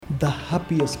the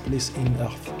happiest place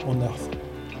on earth,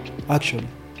 actually.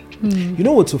 You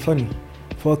know what's so funny?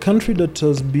 For a country that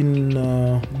has been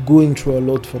going through a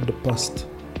lot for the past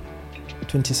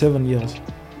 27 years,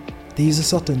 there is a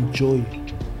certain joy.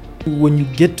 When you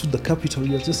get to the capital,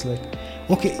 you're just like,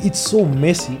 okay, it's so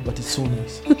messy, but it's so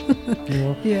nice. You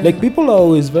know, like people are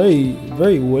always very,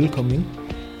 very welcoming,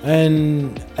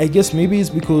 and I guess maybe it's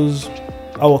because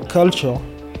our culture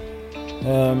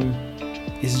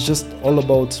is just all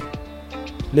about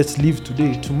let's live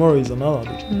today. Tomorrow is another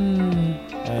day,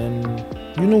 and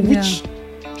you know, which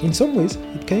in some ways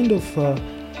it kind of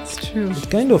it's true. It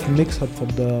kind of makes up for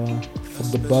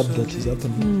the bad that is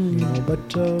happening. You know,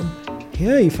 but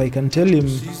yeah, if I can tell him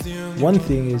one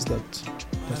thing is that's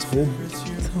home.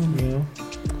 It's home. You know,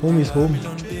 home is home.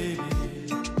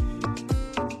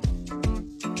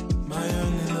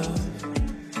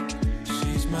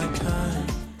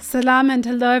 Salam and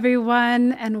hello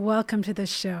everyone, and welcome to the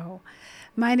show.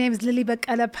 My name is Lily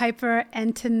Bakala Piper,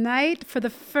 and tonight, for the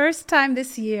first time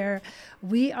this year,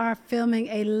 we are filming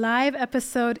a live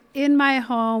episode in my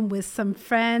home with some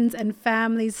friends and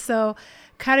families. So,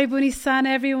 karibuni sana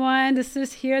everyone. This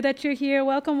is here that you're here.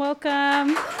 Welcome,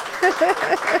 welcome.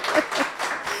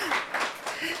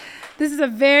 This is a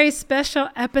very special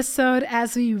episode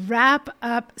as we wrap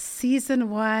up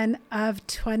season 1 of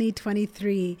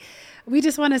 2023. We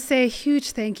just want to say a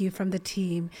huge thank you from the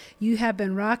team. You have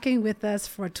been rocking with us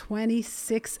for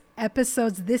 26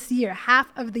 episodes this year, half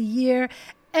of the year.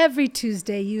 Every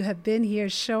Tuesday, you have been here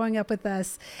showing up with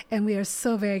us, and we are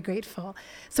so very grateful.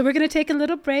 So we're going to take a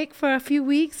little break for a few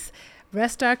weeks,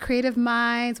 rest our creative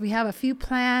minds. We have a few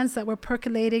plans that we're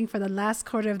percolating for the last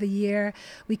quarter of the year.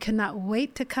 We cannot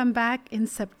wait to come back in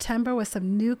September with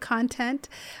some new content.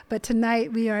 But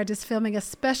tonight we are just filming a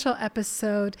special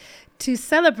episode to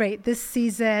celebrate this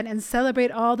season and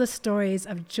celebrate all the stories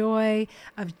of joy,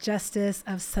 of justice,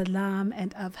 of salam,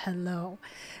 and of hello.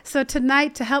 So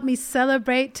tonight, to help me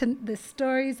celebrate the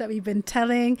stories that we've been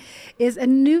telling, is a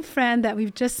new friend that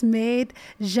we've just made,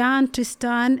 Jean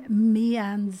Tristan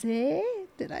Mianze.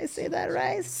 Did I say that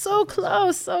right? So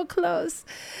close, so close.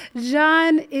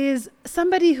 Jean is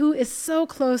somebody who is so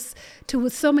close to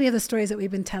so many of the stories that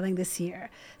we've been telling this year.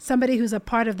 Somebody who's a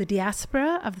part of the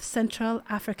diaspora of the Central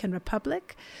African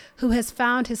Republic, who has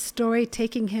found his story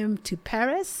taking him to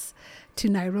Paris, to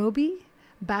Nairobi,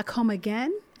 back home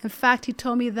again. In fact, he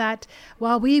told me that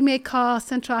while we may call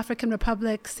Central African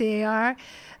Republic CAR,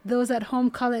 those at home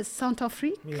call it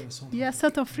Centrafrique. Yeah,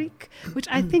 Centrafrique, which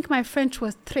I think my French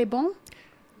was très bon.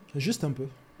 Juste un peu.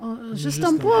 Oh, juste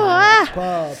un peu.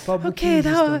 Pas okay,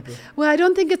 well, I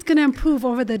don't think it's going to improve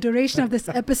over the duration of this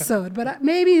episode, but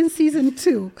maybe in season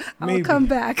 2, I'll come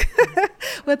back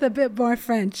with a bit more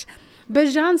French.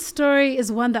 But Jean's story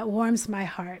is one that warms my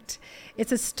heart.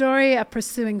 It's a story of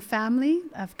pursuing family,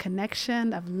 of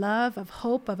connection, of love, of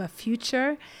hope, of a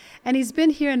future. And he's been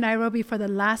here in Nairobi for the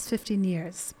last 15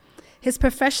 years. His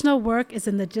professional work is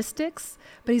in logistics,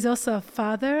 but he's also a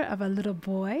father of a little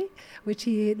boy, which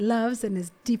he loves and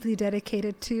is deeply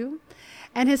dedicated to.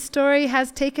 And his story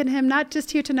has taken him not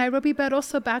just here to Nairobi, but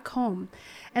also back home.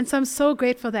 And so I'm so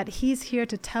grateful that he's here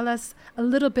to tell us a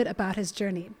little bit about his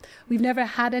journey. We've never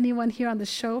had anyone here on the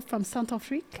show from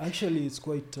Centrafrique. Actually, it's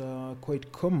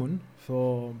quite common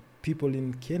for people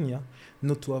in Kenya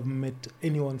not to have met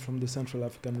anyone from the Central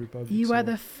African Republic. You are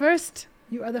the first.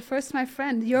 You are the first, my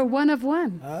friend. You're one of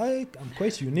one. I'm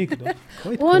quite unique, though.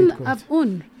 One of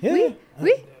un. Yeah.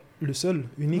 Oui. Le seul,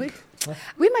 unique. Oui.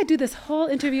 We might do this whole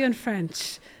interview in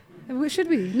French. Should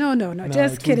we? No.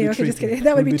 Just kidding. Okay, just kidding.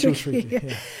 That would be tricky.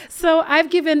 Yeah. So I've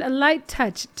given a light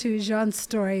touch to Jean's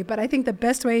story, but I think the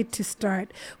best way to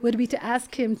start would be to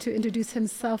ask him to introduce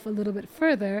himself a little bit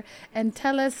further and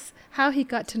tell us how he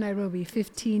got to Nairobi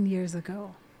 15 years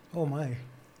ago. Oh, my.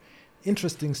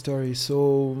 Interesting story.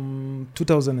 So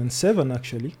 2007,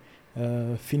 actually,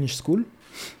 finished school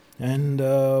and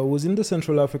was in the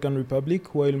Central African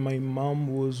Republic while my mom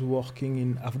was working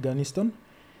in Afghanistan.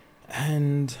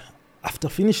 And after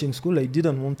finishing school, I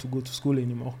didn't want to go to school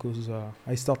anymore because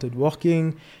I started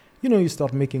working. You know, you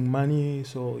start making money.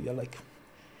 So you're like,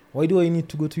 why do I need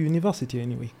to go to university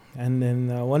anyway? And then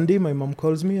one day my mom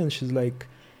calls me and she's like,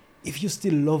 if you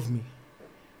still love me,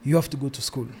 you have to go to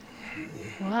school.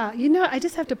 Wow. You know, I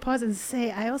just have to pause and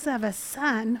say, I also have a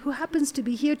son who happens to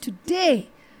be here today,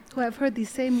 who I've heard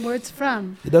these same words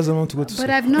from. He doesn't want to go to school.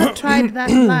 But I've not tried that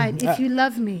line, if you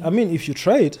love me. I mean, if you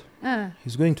try it,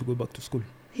 he's going to go back to school.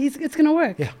 It's going to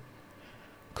work? Yeah.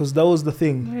 Because that was the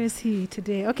thing. Where is he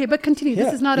today? Okay, but continue. Yeah.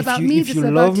 This is not about me, this is about you. If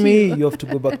you love me, you have to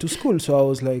go back to school. So I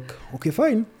was like, okay,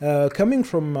 fine. Coming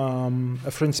from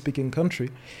a French-speaking country,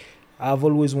 I've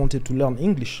always wanted to learn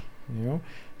English. you know.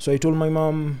 So I told my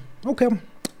mom, okay,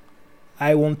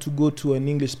 I want to go to an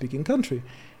English-speaking country.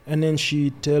 And then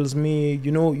she tells me,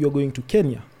 you know, you're going to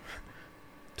Kenya.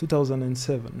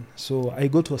 2007. So I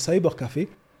go to a cyber cafe.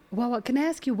 Well, can I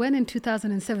ask you when in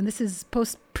 2007? This is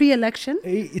pre-election?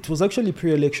 It was actually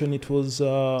pre-election. It was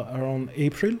around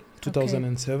April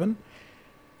 2007. Okay.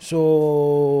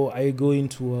 So I go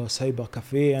into a cyber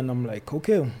cafe and I'm like,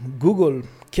 okay, Google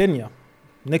Kenya.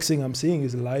 Next thing I'm seeing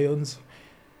is lions,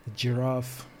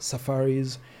 giraffe,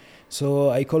 safaris.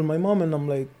 So I call my mom and I'm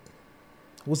like,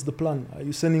 what's the plan? Are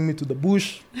you sending me to the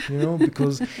bush? You know,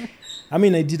 because I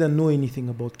didn't know anything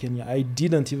about Kenya. I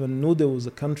didn't even know there was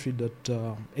a country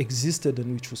that existed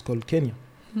and which was called Kenya.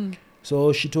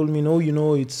 So she told me, no, you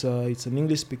know, it's an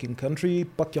English-speaking country.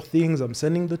 Pack your things. I'm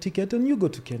sending the ticket and you go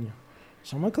to Kenya.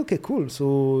 So I'm like, okay, cool.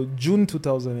 So June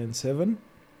 2007,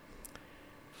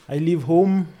 I leave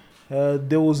home.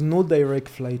 There was no direct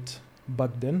flight back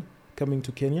then coming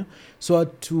to Kenya. So I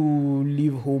had to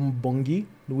leave home Bongi,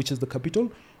 which is the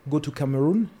capital, go to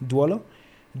Cameroon, Douala,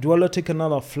 take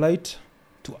another flight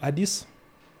to Addis,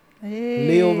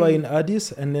 layover in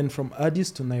Addis, and then from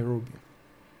Addis to Nairobi.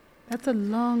 That's a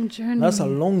long journey. That's a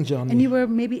long journey. And you were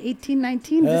maybe 18,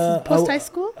 19? This is post-high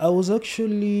school? I was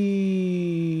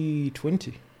actually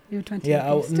 20. You were 20.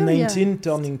 Yeah, I was 19, young.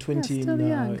 Turning 20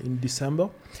 in December.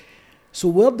 So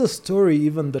where the story,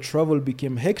 even the travel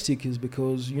became hectic is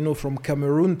because, you know, from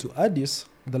Cameroon to Addis,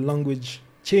 the language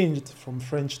changed from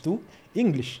French to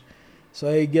English. So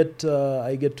I get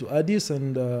to Addis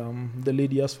and the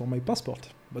lady asked for my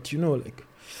passport. But, you know, like,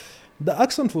 the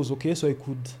accent was okay, so I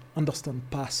could understand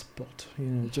passport. You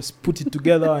know, just put it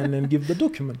together and then give the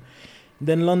document.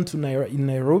 Then land to in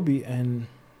Nairobi and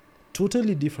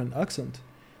totally different accent.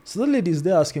 So the lady is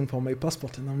there asking for my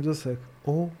passport, and I'm just like,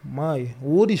 oh my,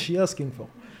 what is she asking for?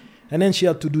 And then she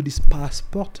had to do this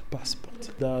passport.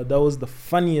 That was the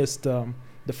funniest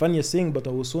thing, but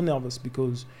I was so nervous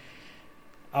because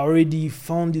I already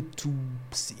found it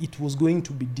was going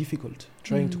to be difficult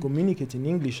trying to communicate in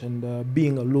English and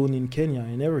being alone in Kenya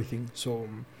and everything. So,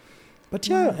 but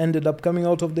yeah, ended up coming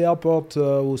out of the airport.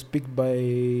 Was picked by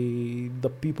the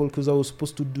people because I was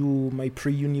supposed to do my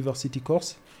pre-university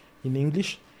course in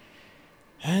English.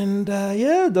 And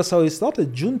that's how it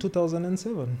started, June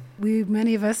 2007.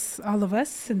 Many of us, all of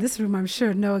us in this room, I'm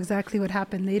sure, know exactly what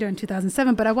happened later in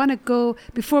 2007. But I want to go,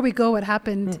 before we go what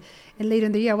happened later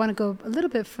in the year, I want to go a little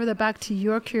bit further back to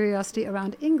your curiosity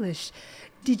around English.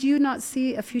 Did you not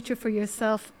see a future for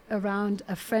yourself around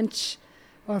a French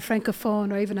or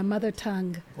Francophone or even a mother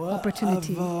tongue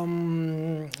opportunity?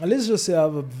 Let's just say I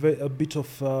have a bit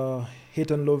of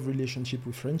hate and love relationship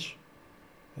with French.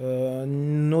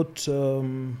 Not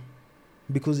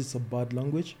because it's a bad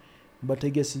language, but I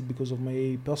guess it's because of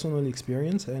my personal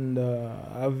experience and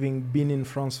having been in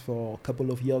France for a couple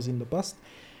of years in the past,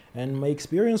 and my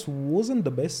experience wasn't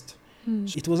the best.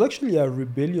 It was actually a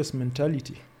rebellious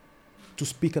mentality to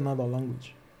speak another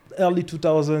language. Early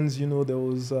 2000s, you know, there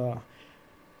was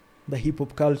the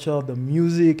hip-hop culture, the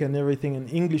music and everything, and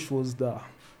English was the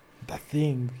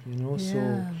thing, you know.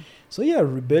 So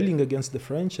rebelling against the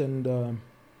French and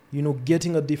you know,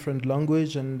 getting a different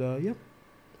language and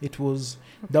it was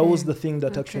that was the thing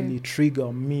that actually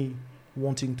triggered me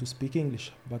wanting to speak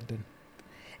English back then.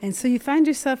 And so you find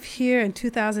yourself here in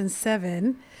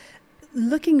 2007.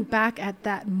 Looking back at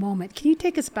that moment, can you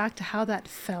take us back to how that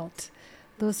felt?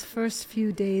 Those first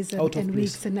few days and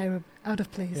weeks in Nairobi, out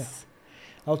of place.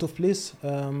 Yeah. Out of place,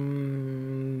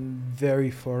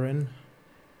 very foreign.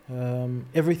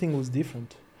 Everything was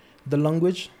different. The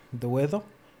language, the weather.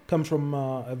 Come from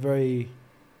a very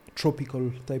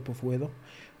tropical type of weather.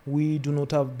 We do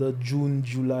not have the June,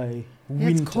 July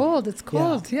winter. It's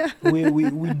cold, yeah.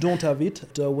 we don't have it.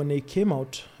 When I came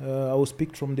out, I was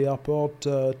picked from the airport,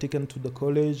 taken to the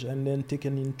college, and then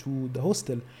taken into the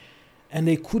hostel. And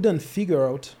I couldn't figure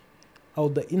out how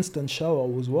the instant shower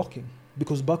was working.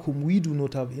 Because back home, we do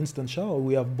not have instant shower,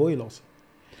 we have boilers.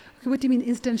 Okay, what do you mean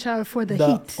instant shower for the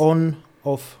heat? On,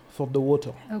 off for the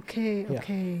water.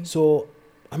 Okay. So,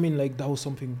 I mean, like, that was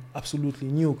something absolutely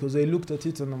new because I looked at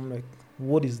it and I'm like,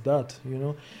 what is that, you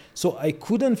know? So I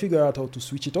couldn't figure out how to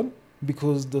switch it on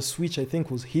because the switch, I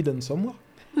think, was hidden somewhere.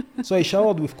 So I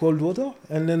showered with cold water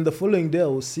and then the following day I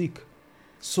was sick.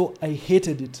 So I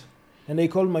hated it. And I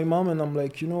called my mom and I'm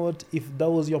like, you know what? If that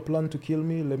was your plan to kill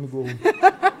me, let me go.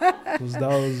 That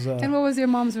was, and what was your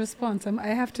mom's response? I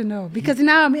have to know. Because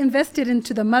now I'm invested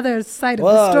into the mother's side of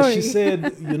the story. She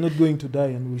said, you're not going to die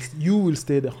and you will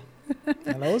stay there.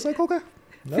 And I was like, okay.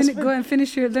 Go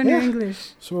and learn your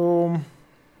English. So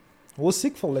I was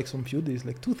sick for like some few days,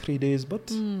 like 2-3 days,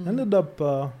 but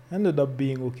ended up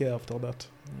being okay after that.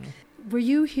 Yeah. Were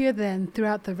you here then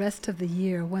throughout the rest of the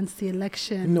year once the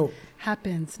election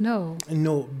happens? No.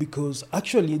 No, because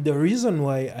actually the reason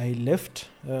why I left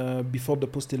before the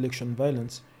post-election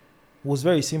violence was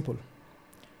very simple.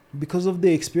 Because of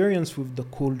the experience with the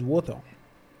cold water,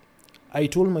 I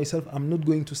told myself I'm not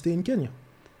going to stay in Kenya.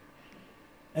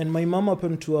 And my mom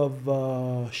happened to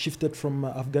have shifted from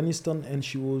Afghanistan, and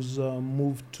she was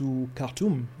moved to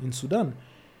Khartoum in Sudan.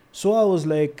 So I was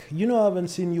like, I haven't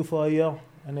seen you for a year,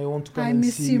 and I want to come and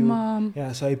see you. I miss you, Mom.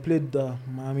 Yeah, so I played the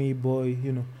mommy boy,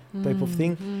 type of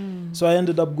thing. So I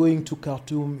ended up going to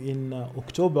Khartoum in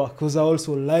October, because I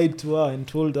also lied to her and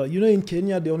told her, in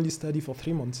Kenya, they only study for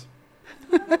 3 months.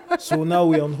 So now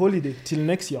we're on holiday till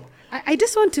next year. I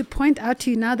just want to point out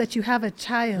to you now that you have a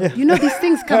child. These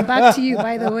things come back to you,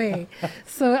 by the way.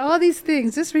 So all these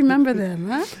things, just remember them,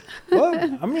 huh?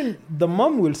 Well, the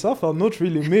mom will suffer, not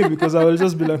really me, because I will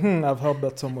just be like, I've heard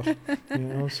that so much.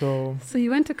 So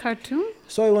you went to Khartoum?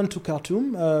 So I went to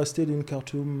Khartoum, stayed in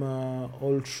Khartoum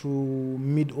all through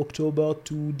mid-October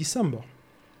to December.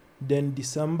 Then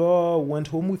December, went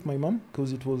home with my mom,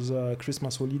 because it was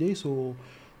Christmas holiday, so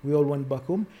we all went back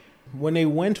home. When I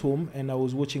went home and I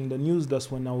was watching the news,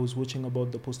 that's when I was watching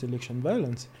about the post-election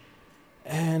violence.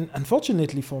 And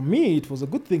unfortunately for me, it was a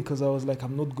good thing, because I was like,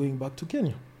 I'm not going back to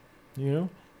Kenya.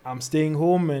 I'm staying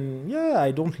home, and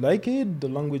I don't like it. The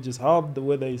language is hard, the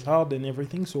weather is hard and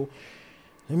everything. So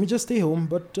let me just stay home.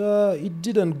 But it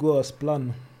didn't go as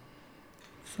planned.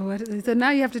 So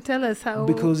now you have to tell us how.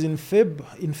 Because in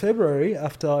February,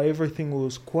 after everything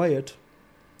was quiet,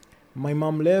 my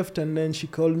mom left, and then she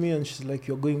called me and she's like,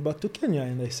 you're going back to Kenya?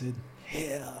 And I said,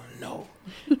 hell no,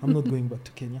 I'm not going back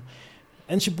to Kenya.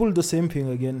 And she pulled the same thing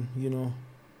again,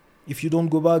 if you don't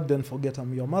go back, then forget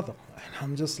I'm your mother. And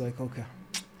I'm just like, okay,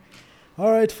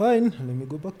 all right, fine, let me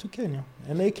go back to Kenya.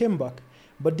 And I came back.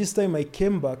 But this time I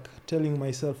came back telling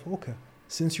myself, okay,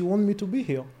 since you want me to be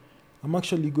here, I'm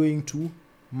actually going to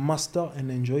master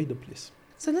and enjoy the place.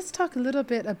 So let's talk a little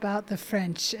bit about the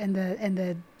French and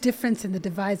the difference in the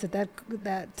divides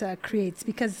that creates,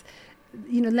 because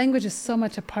language is so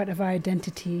much a part of our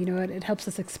identity. It helps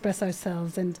us express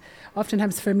ourselves, and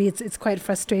oftentimes for me it's quite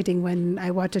frustrating when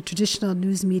I watch a traditional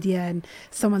news media and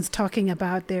someone's talking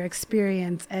about their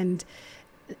experience, and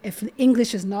if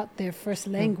English is not their first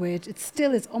language, it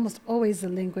still is almost always the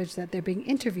language that they're being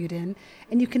interviewed in,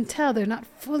 and you can tell they're not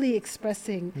fully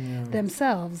expressing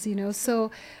themselves, So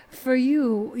for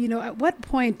you, at what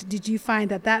point did you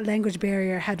find that language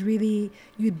barrier had really,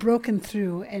 you'd broken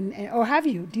through, and or have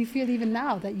you? Do you feel even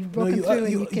now that you've broken through?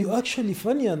 You actually,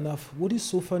 funny enough, what is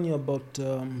so funny about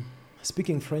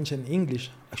speaking French and English,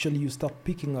 actually you start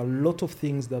picking a lot of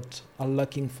things that are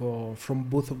lacking from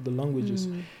both of the languages.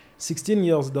 16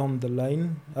 years down the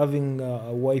line, having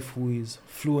a wife who is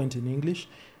fluent in English,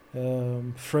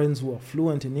 friends who are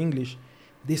fluent in English,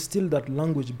 there's still that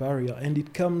language barrier, and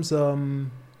it comes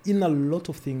in a lot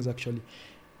of things actually,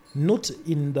 not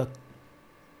in the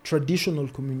traditional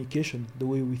communication the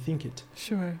way we think it.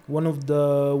 Sure. One of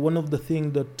the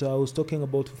things that I was talking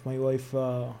about with my wife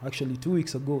actually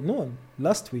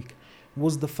last week,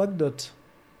 was the fact that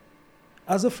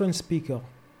as a French speaker,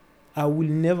 I will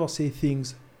never say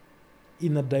things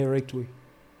in a direct way.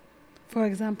 For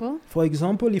example? For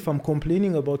example, if I'm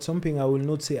complaining about something, I will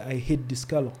not say, I hate this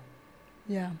color.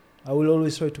 Yeah. I will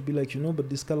always try to be like,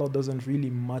 but this color doesn't really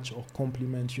match or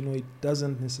complement, it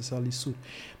doesn't necessarily suit.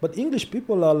 But English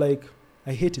people are like,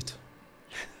 I hate it.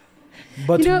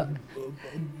 But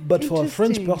but for a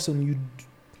French person,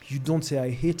 you don't say,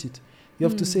 I hate it. You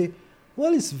have to say,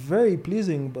 well, it's very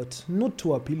pleasing, but not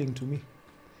too appealing to me.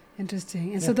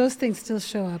 Interesting. And so those things still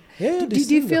show up. Yeah, do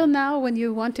you feel now when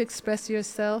you want to express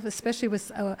yourself, especially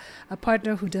with a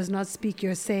partner who does not speak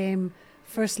your same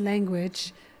first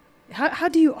language, how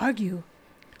do you argue?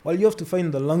 Well, you have to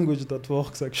find the language that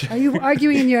works, actually. Are you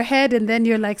arguing in your head and then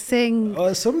you're like saying...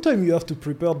 Sometimes you have to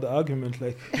prepare the argument,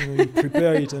 like, you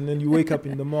prepare it and then you wake up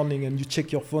in the morning and you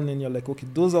check your phone and you're like, okay,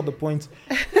 those are the points,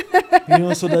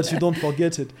 so that you don't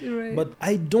forget it. Right. But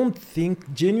I don't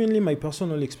think, genuinely, my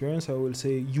personal experience, I will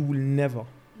say, you will never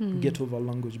get over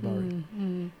language barrier.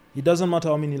 It doesn't matter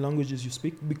how many languages you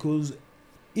speak, because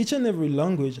each and every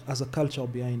language has a culture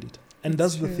behind it. And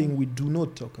that's the thing we do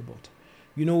not talk about.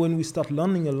 When we start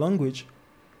learning a language,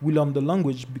 we learn the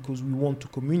language because we want to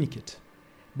communicate.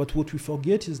 But what we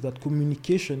forget is that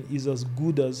communication is as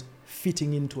good as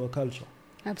fitting into a culture.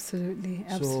 Absolutely.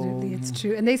 So, It's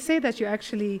true. And they say that you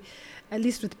actually, at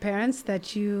least with parents,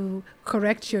 that you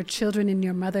correct your children in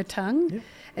your mother tongue. Yeah.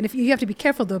 And if you have to be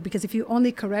careful though, because if you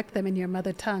only correct them in your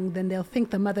mother tongue, then they'll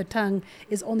think the mother tongue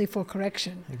is only for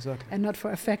correction Exactly. and not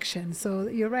for affection. So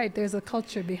you're right. There's a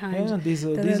culture behind there's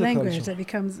the a language culture. that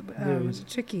becomes There is.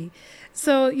 tricky.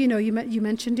 So, you know, you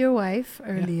mentioned your wife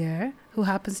earlier, who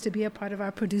happens to be a part of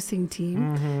our producing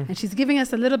team. Mhm. And she's giving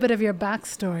us a little bit of your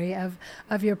backstory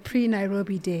of your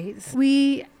pre-Nairobi days.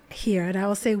 We here, and I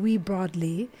will say we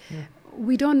broadly,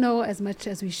 we don't know as much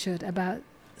as we should about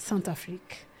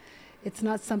Centrafrique. It's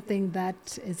not something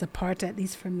that is a part, at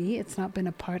least for me, it's not been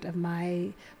a part of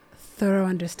my thorough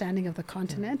understanding of the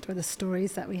continent or the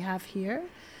stories that we have here.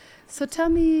 So tell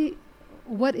me,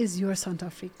 what is your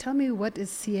Centrafrique? Tell me, what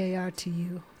is CAR to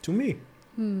you? To me,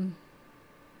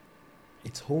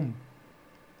 it's home.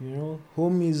 You know,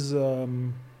 home is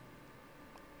the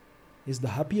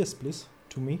happiest place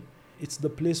to me. It's the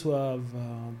place where I have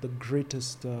the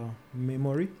greatest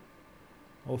memory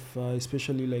of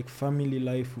especially like family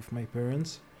life with my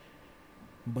parents.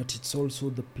 But it's also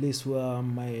the place where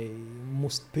my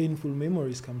most painful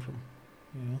memories come from,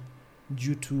 you know,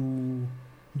 due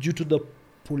to the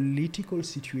political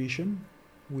situation,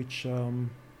 which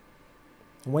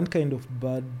went kind of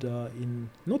bad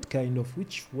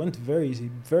which went very,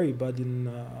 very bad in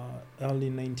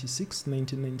early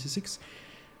 1996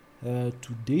 to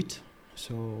date.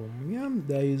 So yeah,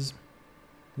 there is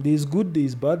good, there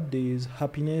is bad, there is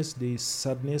happiness, there is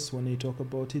sadness. When I talk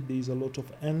about it, there is a lot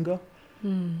of anger.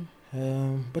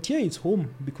 But yeah, it's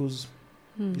home because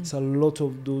it's a lot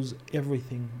of those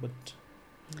everything. But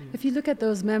if you look at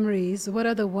those memories, what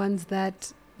are the ones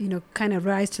that, you know, kind of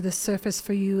rise to the surface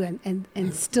for you and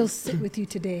still sit with you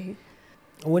today?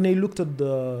 When I looked at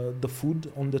the food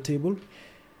on the table,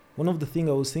 one of the things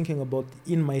I was thinking about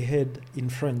in my head in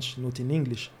French, not in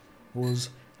English, was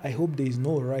I hope there is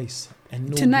no rice and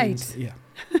no tonight. beans. Yeah.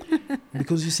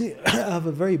 Because you see, I have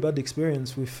a very bad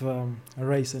experience with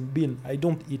rice and bean. I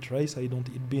don't eat rice, I don't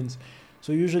eat beans.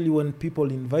 So usually when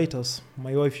people invite us,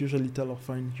 my wife usually tell her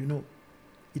friend, you know,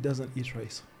 he doesn't eat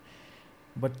rice.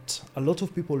 But a lot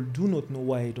of people do not know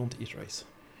why I don't eat rice.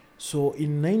 So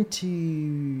in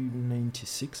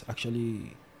 1996,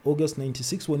 actually August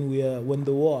 96, when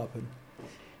the war happened,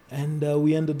 and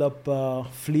we ended up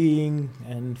fleeing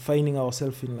and finding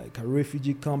ourselves in like a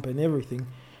refugee camp and everything.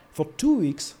 For 2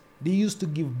 weeks, they used to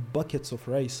give buckets of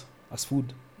rice as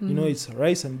food. You know, it's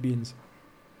rice and beans.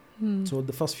 So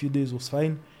the first few days was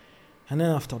fine. And then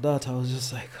after that, I was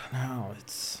just like, no,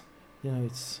 it's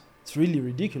really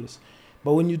ridiculous.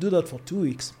 But when you do that for 2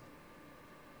 weeks,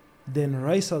 then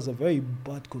rice has a very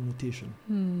bad connotation.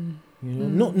 You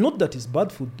know, not that it's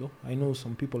bad food though. I know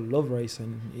some people love rice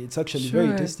and it's actually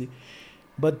very tasty.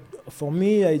 But for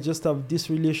me, I just have this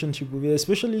relationship with it,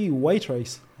 especially white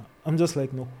rice. I'm just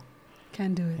like, no.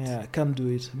 Can't do it. Yeah, I can't do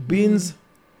it. Beans,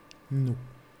 no.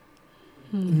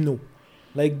 No.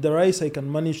 Like the rice, I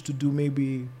can manage to do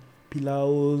maybe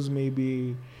pilaus,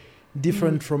 maybe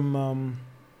different from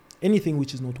anything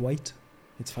which is not white.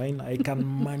 It's fine. I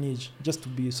can manage just to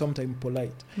be sometimes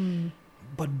polite.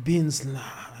 But beans,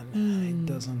 it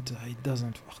doesn't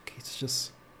work. It's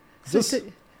just...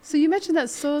 So you mentioned that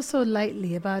so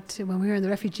lightly about when we were in the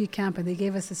refugee camp and they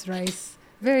gave us this rice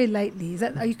very lightly.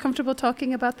 Are you comfortable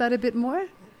talking about that a bit more?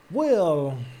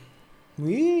 Well,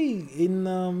 I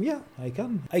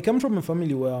can. I come from a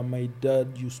family where my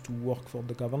dad used to work for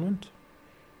the government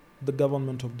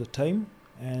of the time.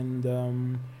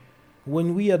 And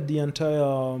when we had the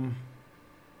entire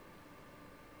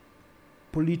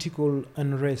political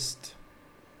unrest,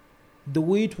 the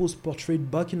way it was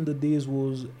portrayed back in the days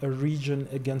was a region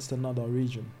against another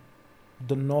region,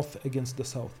 the north against the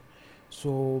south.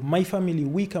 So my family,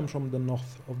 we come from the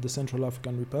north of the Central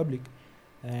African Republic,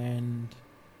 and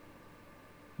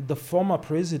the former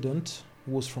president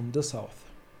was from the south.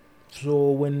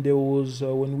 So when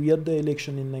we had the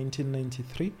election in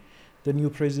 1993, the new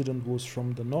president was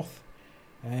from the north,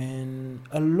 and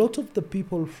a lot of the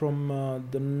people from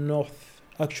the north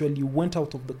actually went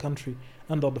out of the country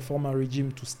under the former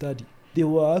regime to study. They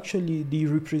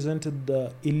represented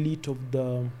the elite of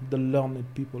the learned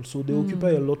people. So they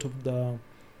occupy a lot of the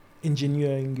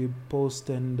engineering post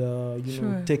and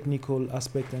technical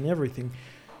aspect and everything.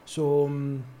 So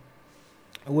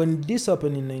when this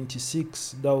happened in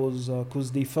 96, that was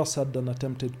because they first had an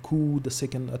attempted coup, the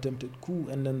second attempted coup,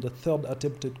 and then the third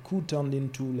attempted coup turned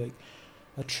into like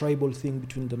a tribal thing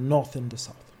between the north and the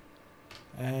south.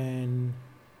 And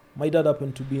my dad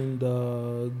happened to be in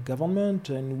the government,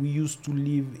 and we used to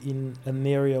live in an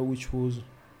area which was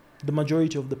the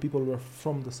majority of the people were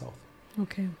from the south.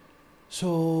 Okay.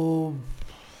 So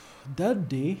that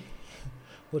day,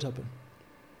 what happened?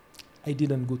 I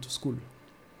didn't go to school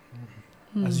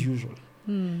as usual.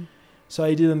 So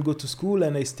I didn't go to school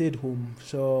and I stayed home.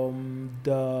 So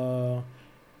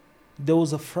there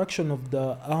was a fraction of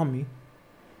the army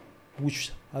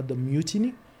which had a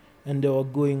mutiny, and they were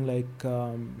going like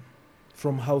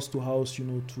from house to house,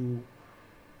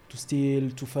 to steal,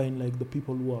 to find like the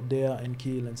people who are there and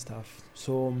kill and stuff.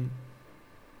 So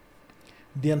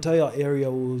the entire area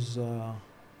was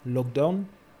locked down.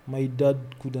 My dad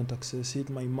couldn't access it.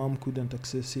 My mom couldn't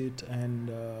access it. And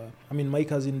my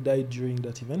cousin died during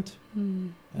that event.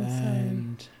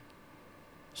 And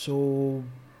so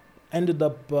ended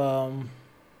up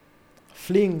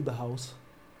fleeing the house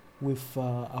with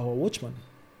our watchman.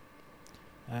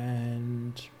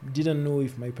 And didn't know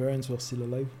if my parents were still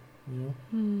alive,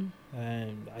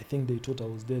 And I think they thought I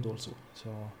was dead also. So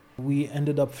we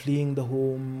ended up fleeing the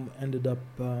home, ended up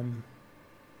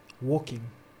walking.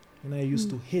 I used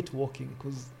to hate walking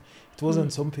because it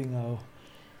wasn't something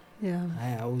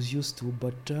I was used to.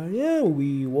 But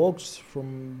we walked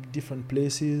from different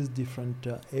places, different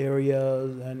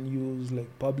areas, and used like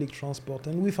public transport.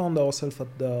 And we found ourselves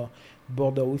at the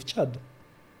border with Chad,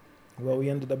 where we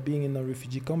ended up being in a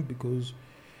refugee camp because,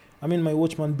 my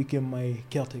watchman became my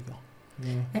caretaker.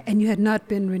 And you had not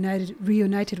been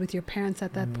reunited with your parents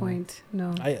at that point?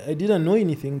 No. I didn't know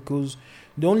anything because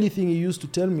the only thing he used to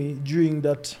tell me during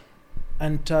that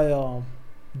entire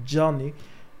journey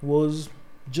was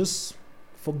just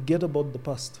forget about the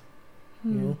past.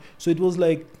 So it was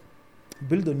like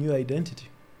build a new identity.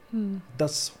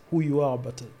 That's who you are.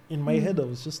 But in my head, I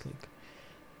was just like.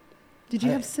 Did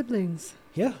you have siblings?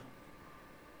 Yeah.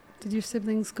 Did your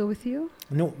siblings go with you?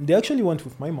 No, they actually went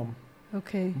with my mom.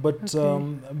 Okay. But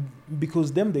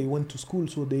because they went to school,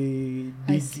 so they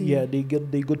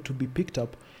got to be picked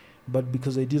up. But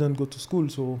because I didn't go to school,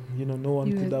 so no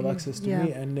one could have access to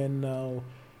me. And then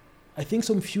I think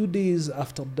some few days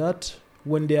after that,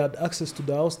 when they had access to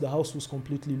the house was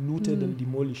completely looted and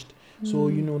demolished. So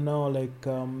now like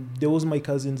there was my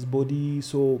cousin's body,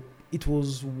 so it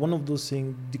was one of those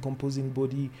things, decomposing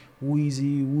body, who is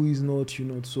he, who is not,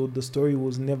 so the story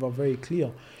was never very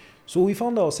clear. So we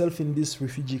found ourselves in this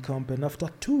refugee camp, and after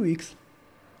 2 weeks,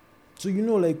 so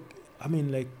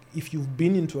if you've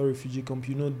been into a refugee camp,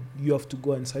 you have to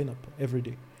go and sign up every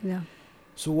day. Yeah.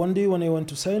 So one day when I went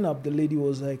to sign up, the lady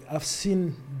was like, I've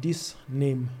seen this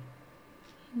name.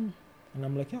 And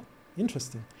I'm like, yeah,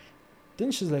 interesting.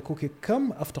 Then she's like, okay,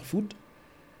 come after food,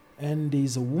 and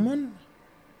there's a woman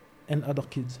and other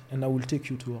kids, and I will take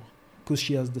you to her because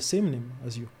she has the same name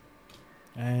as you.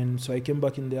 And so I came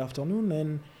back in the afternoon,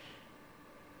 and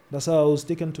that's how I was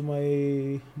taken to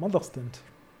my mother's tent.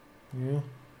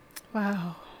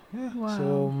 Wow. Yeah. Wow.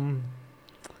 So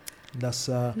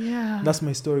that's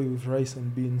my story with rice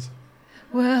and beans.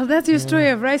 Well, that's your story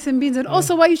of rice and beans, and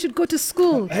also why you should go to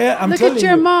school. Look at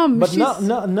your mom. But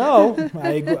now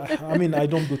I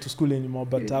don't go to school anymore.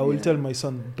 But I will tell my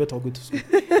son, better go to school.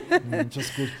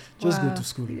 Just go to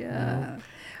school. Yeah.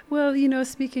 Well,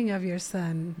 speaking of your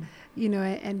son,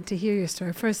 and to hear your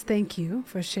story, first, thank you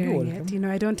for sharing it.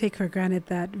 I don't take for granted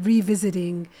that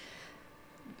revisiting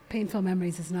painful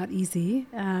memories is not easy.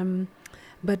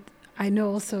 But I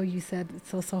know also you said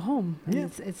it's also home.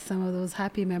 And it's some of those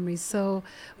happy memories. So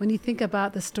when you think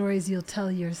about the stories you'll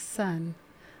tell your son,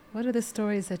 what are the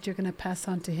stories that you're going to pass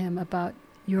on to him about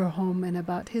your home and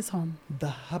about his home? The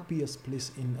happiest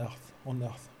place on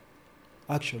earth,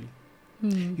 actually.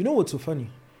 You know what's so funny?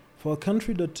 For a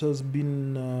country that has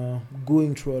been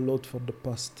going through a lot for the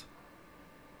past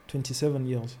 27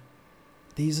 years,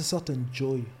 there is a certain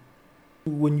joy.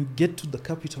 When you get to the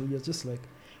capital, you're just like,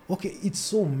 okay, it's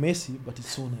so messy, but it's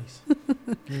so nice.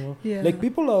 Like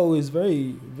people are always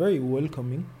very, very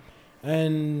welcoming.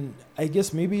 And I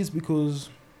guess maybe it's because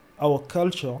our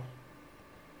culture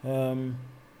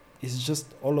is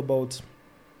just all about,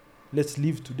 let's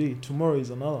live today. Tomorrow is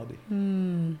another day.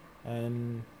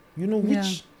 And,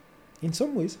 which in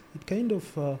some ways, it kind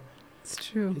of... it's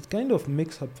true. It kind of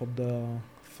makes up for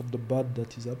the bad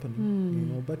that is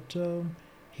happening, But,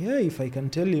 if I can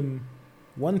tell him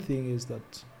one thing is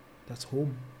that's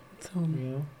home. It's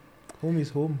home. Home is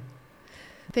home.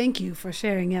 Thank you for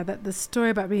sharing, that the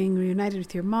story about being reunited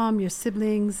with your mom, your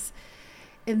siblings.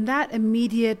 In that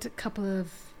immediate couple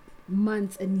of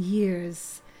months and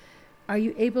years, are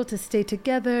you able to stay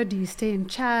together? Do you stay in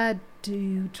Chad? Do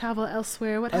you travel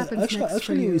elsewhere? What happens next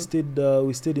for you?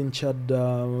 We stayed in Chad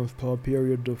for a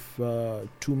period of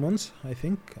 2 months, I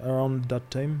think, around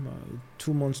that time,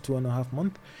 2 months, 2.5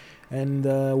 months. And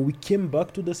we came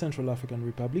back to the Central African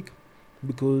Republic.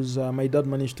 because my dad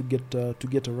managed to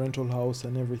get a rental house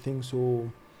and everything.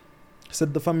 So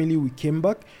set the family, we came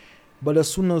back. But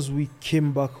as soon as we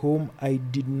came back home, I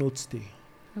did not stay.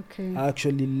 Okay. I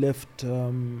actually left,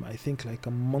 I think like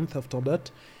a month after that,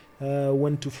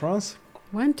 went to France.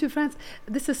 Went to France.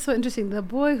 This is so interesting. The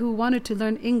boy who wanted to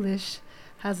learn English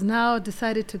has now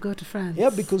decided to go to France. Yeah,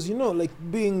 because, like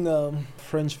being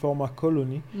French former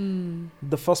colony,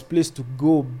 the first place to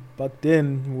go back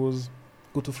then was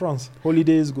go to France.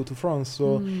 Holidays, go to France.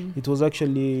 So it was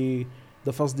actually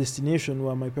the first destination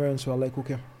where my parents were like,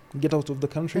 okay, get out of the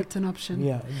country. That's an option.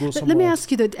 Yeah, go somewhere Let me else.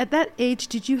 ask you that at that age,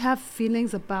 did you have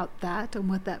feelings about that and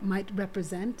what that might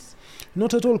represent?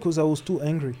 Not at all, because I was too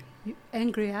angry You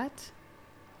angry at?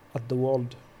 at the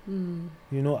world,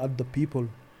 at the people,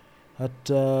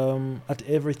 at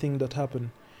everything that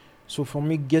happened. So for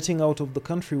me, getting out of the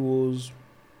country was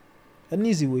an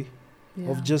easy way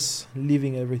of just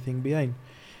leaving everything behind.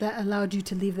 That allowed you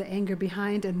to leave the anger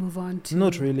behind and move on to...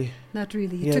 Not really. Not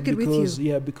really. You took it with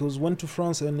you. Yeah, because went to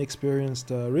France and experienced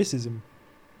racism.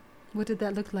 What did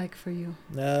that look like for you?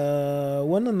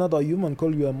 When another human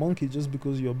call you a monkey just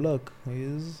because you're black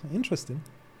is interesting.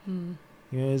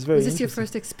 It's very. Was this interesting. your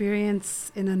first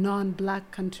experience in a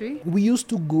non-black country? We used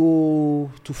to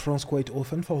go to France quite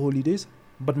often for holidays,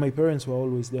 but my parents were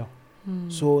always there.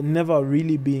 So never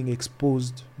really being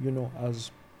exposed, as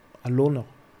a loner,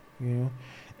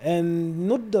 And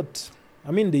not that,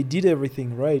 they did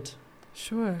everything right.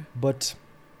 Sure. But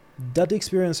that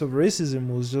experience of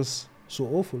racism was just so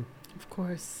awful. Of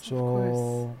course.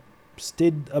 So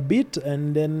stayed a bit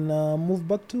and then moved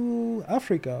back to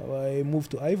Africa. I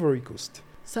moved to Ivory Coast.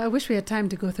 So I wish we had time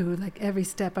to go through like every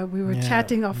step. We were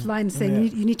chatting offline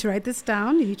saying you need to write this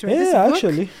down. You need to write this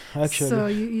book. Actually. So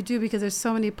you do, because there's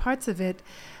so many parts of it.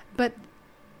 But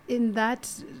in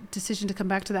that decision to come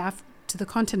back to the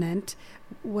continent,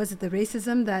 was it the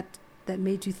racism that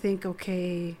made you think,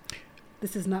 okay,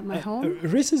 this is not my home?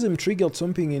 Racism triggered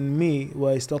something in me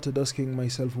where I started asking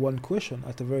myself one question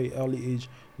at a very early age.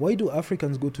 Why do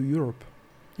Africans go to Europe?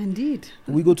 Indeed.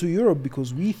 We go to Europe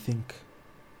because we think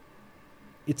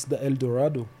it's the El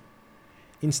Dorado.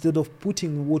 Instead of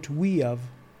putting what we have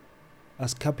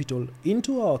as capital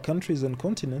into our countries and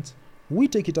continents, we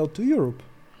take it out to Europe.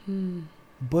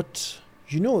 But,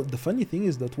 the funny thing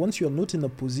is that once you're not in a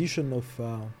position of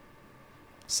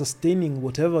sustaining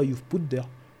whatever you've put there,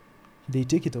 they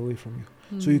take it away from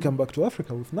you. So you come back to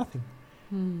Africa with nothing.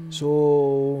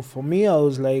 So for me, I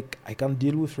was like, I can't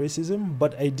deal with racism,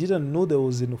 but I didn't know there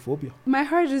was xenophobia. My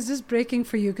heart is just breaking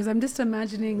for you, because I'm just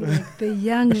imagining like the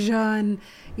young Jean,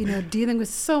 dealing with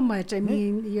so much. I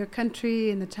mean, your country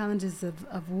and the challenges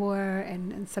of war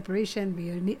and separation,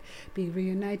 being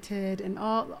reunited, and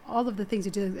all of the things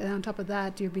you do. And on top of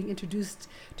that, you're being introduced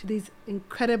to these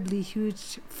incredibly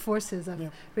huge forces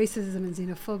of racism and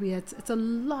xenophobia. It's a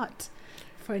lot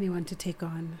for anyone to take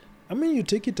on. You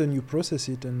take it and you process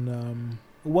it, and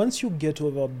once you get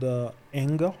over the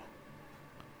anger,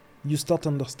 you start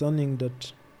understanding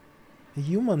that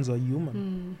humans are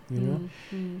human.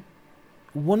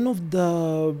 One of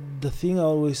the thing I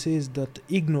always say is that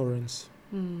ignorance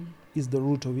is the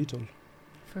root of it all.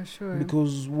 For sure.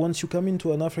 Because once you come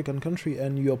into an African country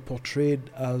and you're portrayed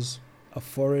as a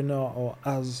foreigner or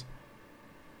as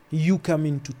you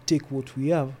coming to take what we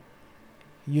have,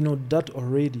 that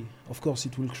already, of course,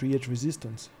 it will create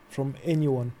resistance from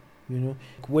anyone,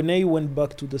 When I went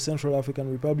back to the Central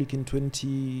African Republic in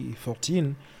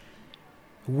 2014,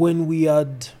 when we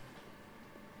had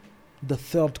the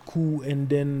third coup and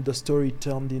then the story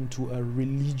turned into a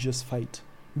religious fight,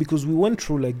 because we went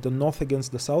through like the North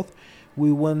against the South,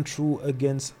 we went through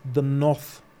against the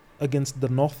North,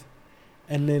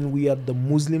 and then we had the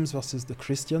Muslims versus the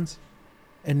Christians,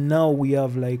 and now we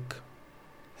have like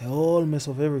a whole mess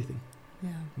of everything.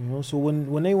 So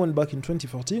when I went back in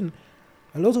 2014,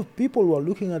 a lot of people were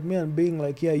looking at me and being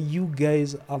like, yeah, you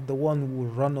guys are the one who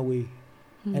ran away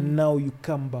and now you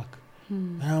come back.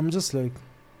 And I'm just like,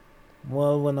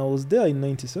 well, when I was there in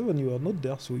 97, you were not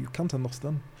there, so you can't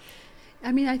understand.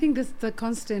 I think this the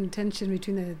constant tension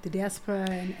between the diaspora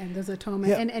and those at home,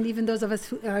 and even those of us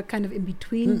who are kind of in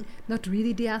between, not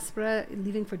really diaspora,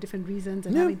 leaving for different reasons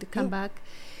and having to come back.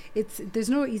 There's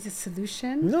no easy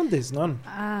solution. No, there's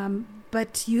none.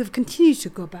 But you have continued to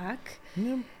go back.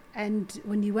 Yeah. And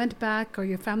when you went back, or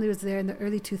your family was there in the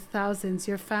early 2000s,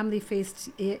 your family faced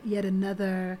yet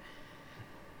another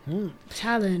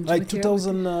challenge. Like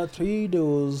 2003, there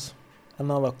was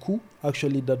another coup,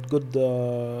 actually, that got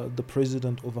the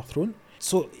president overthrown.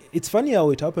 So it's funny how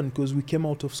it happened, because we came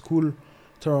out of school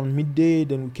at around midday,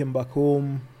 then we came back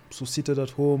home, so seated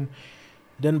at home.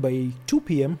 Then by 2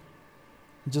 p.m.,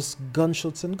 just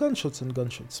gunshots and gunshots and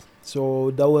gunshots.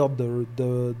 So that were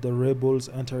the rebels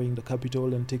entering the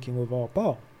capital and taking over our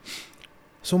power.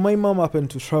 So my mom happened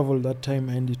to travel that time,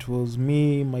 and it was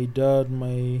me, my dad,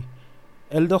 my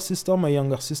elder sister, my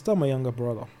younger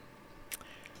brother.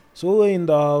 So we were in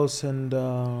the house, and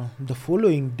the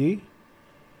following day,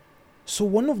 so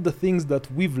one of the things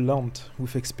that we've learned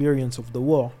with experience of the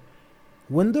war,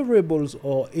 when the rebels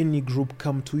or any group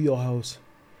come to your house,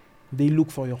 they look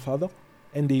for your father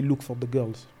and they look for the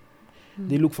girls.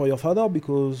 They look for your father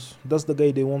because that's the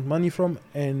guy they want money from,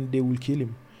 and they will kill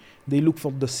him. They look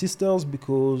for the sisters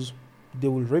because they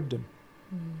will rape them.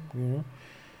 You know.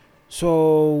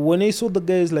 So when I saw the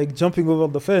guys like jumping over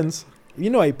the fence, you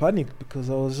know, I panicked because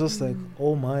I was just like,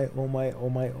 oh my,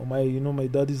 you know, my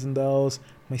dad is in the house,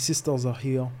 my sisters are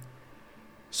here.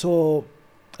 So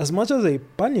as much as I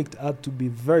panicked, I had to be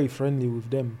very friendly with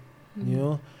them, you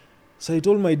know. So I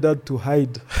told my dad to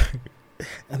hide.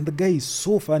 And the guy is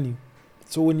so funny.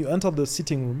 So when you enter the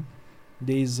sitting room,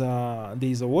 there is a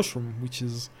washroom which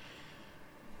is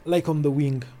like on the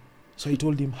wing. So I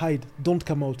told him, hide, don't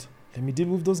come out. Let me deal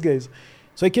with those guys.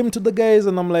 So I came to the guys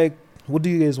and I'm like, what do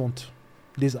you guys want?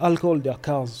 There's alcohol, there are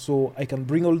cars. So I can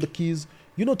bring all the keys.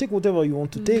 You know, take whatever you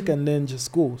want to take and then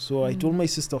just go. So I told my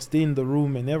sister, stay in the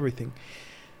room and everything.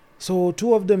 So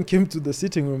two of them came to the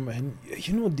sitting room and,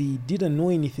 you know, they didn't know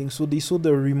anything. So they saw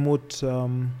the remote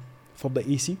for the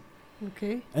AC.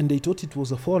 Okay. And they thought it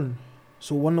was a phone.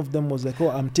 So one of them was like, oh,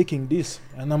 I'm taking this.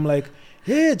 And I'm like,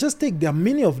 yeah, just take. There are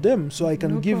many of them. So I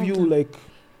can give you like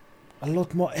a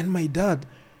lot more. And my dad,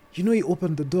 you know, he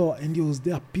opened the door and he was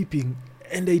there peeping.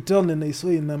 And I turned and I saw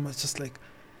him and I was just like,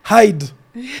 hide.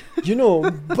 You know,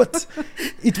 but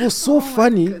it was so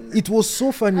funny. It was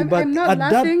so funny. But I'm not at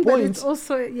laughing, that point, but it's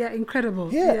also,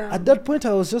 incredible. Yeah, at that point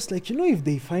I was just like, you know, if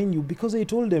they find you, because I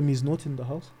told them he's not in the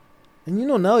house. And you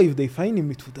know, now if they find him,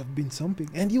 it would have been something.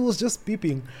 And he was just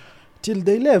peeping till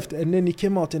they left. And then he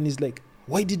came out and he's like,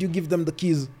 why did you give them the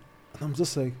keys? And I'm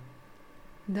just like,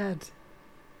 Dad.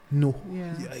 No,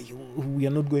 we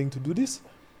are not going to do this.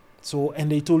 So,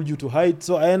 and they told you to hide.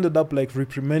 So I ended up like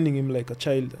reprimanding him like a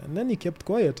child. And then he kept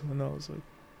quiet. And I was like,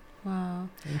 wow.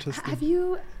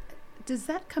 Interesting. Does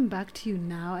that come back to you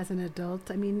now as an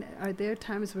adult? I mean, are there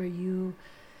times where you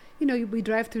know, we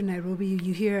drive through Nairobi,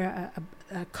 you hear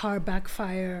a car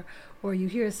backfire, or you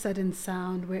hear a sudden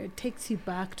sound where it takes you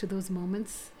back to those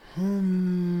moments?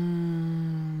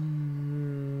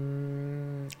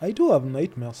 I do have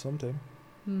nightmares sometimes.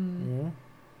 Yeah.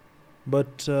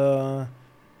 But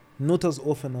not as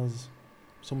often as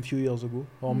some few years ago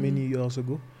or many years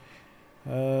ago.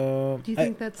 Do you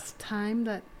think that's time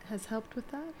that has helped with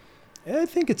that? I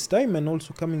think it's time, and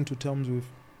also coming to terms with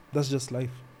that's just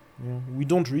life. You know, we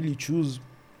don't really choose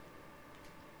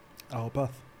our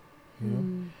path. You know,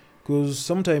 because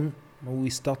sometimes we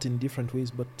start in different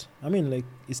ways. But I mean, like,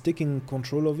 it's taking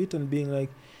control of it and being like,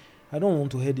 I don't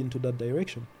want to head into that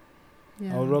direction.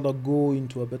 I would rather go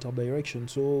into a better direction.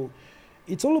 So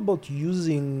it's all about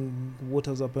using what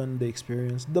has happened, the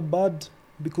experience, the bad,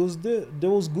 because there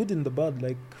was good in the bad.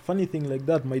 Like, funny thing like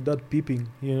that, my dad peeping,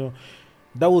 you know,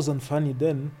 that wasn't funny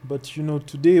then. But, you know,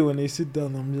 today when I sit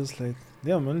down, I'm just like,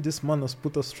 yeah, man, this man has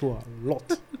put us through a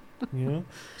lot, you know.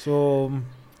 So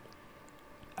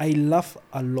I laugh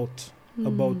a lot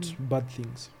about bad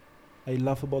things. I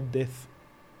laugh about death,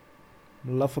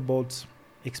 laugh about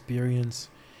experience,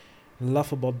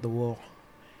 laugh about the war.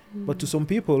 But to some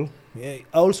people, I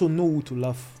also know who to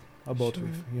laugh about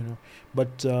with, you know.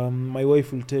 But my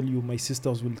wife will tell you, my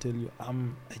sisters will tell you, I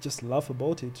just laugh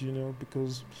about it, you know,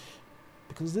 because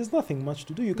there's nothing much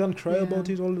to do. You can't cry about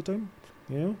it all the time,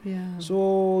 you know. Yeah.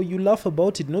 So you laugh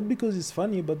about it, not because it's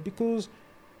funny, but because,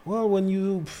 well, when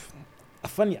you... a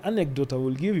funny anecdote I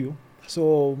will give you.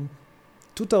 So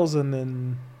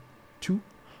 2002,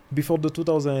 before the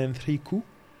 2003 coup,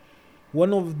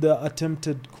 one of the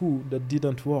attempted coup that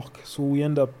didn't work. So we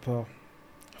end up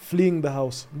fleeing the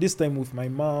house, this time with my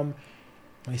mom,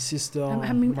 my sister,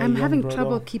 I'm having brother.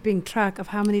 Trouble keeping track of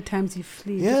how many times you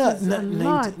flee. Yeah,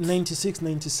 96,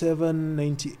 97,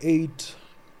 98,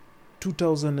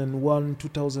 2001,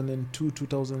 2002,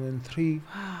 2003.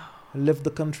 Wow. I left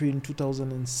the country in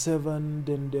 2007.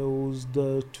 Then there was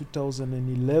the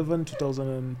 2011,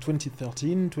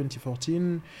 2013,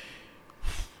 2014.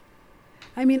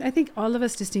 I mean, I think all of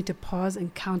us just need to pause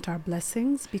and count our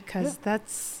blessings, because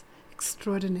that's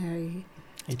extraordinary.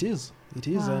 It is.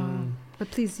 And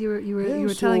but please, you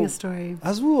were telling a story.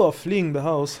 As we were fleeing the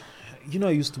house, you know,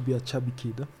 I used to be a chubby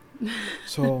kid.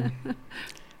 So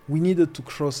we needed to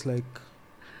cross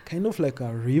kind of like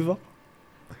a river.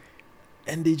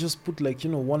 And they just put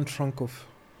one trunk of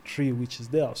tree which is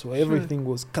there. So everything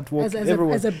was catwalk.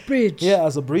 As a bridge. Yeah,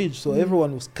 as a bridge. So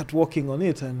everyone was catwalking on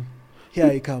it, and here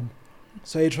I come.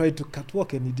 So I tried to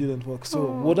catwalk and it didn't work. So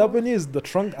what happened is the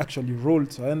trunk actually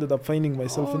rolled. So I ended up finding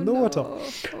myself in the water.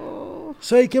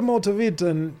 So I came out of it,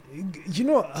 and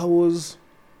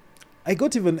I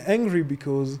got even angry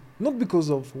because, not because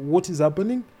of what is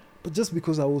happening, but just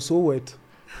because I was so wet.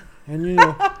 And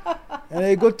and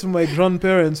I got to my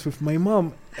grandparents with my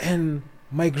mom, and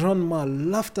my grandma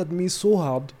laughed at me so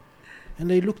hard.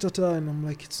 And I looked at her and I'm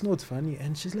like, it's not funny.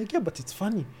 And she's like, yeah, but it's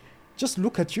funny. Just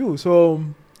look at you. So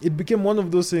it became one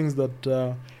of those things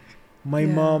that my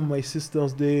mom, my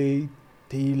sisters, they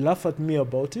laugh at me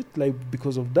about it, like,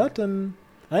 because of that. And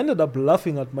I ended up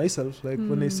laughing at myself, like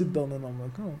when I sit down and I'm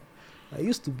like, oh, I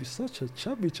used to be such a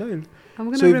chubby child. I'm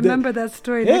going to remember that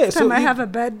story next time I have a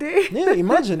bad day. Yeah,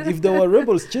 imagine if there were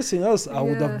rebels chasing us, I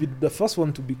would have been the first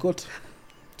one to be caught.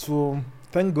 So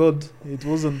thank God it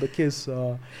wasn't the case.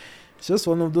 It's just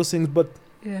one of those things. But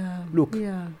look,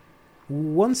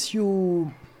 once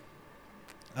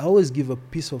I always give a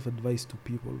piece of advice to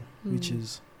people, which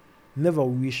is never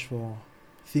wish for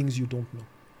things you don't know.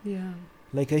 Yeah.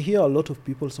 Like I hear a lot of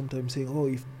people sometimes saying, oh,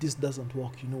 if this doesn't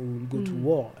work, we'll go to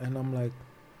war. And I'm like,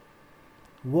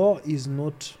 war is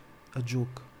not a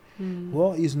joke.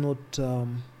 War is not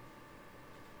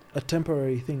a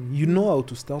temporary thing. You know how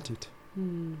to start it.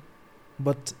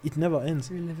 But it never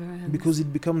ends. Because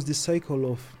it becomes this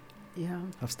cycle of,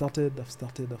 I've started. But,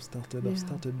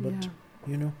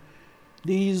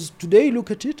 today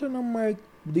look at it and I'm like,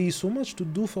 there is so much to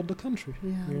do for the country.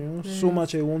 So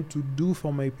much I want to do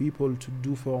for my people, to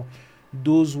do for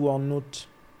those who are not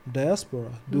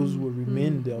diaspora, those who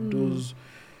remain there,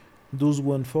 those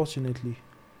who unfortunately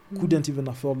couldn't even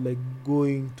afford, like,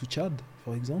 going to Chad,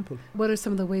 for example. What are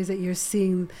some of the ways that you're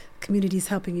seeing communities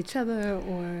helping each other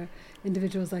or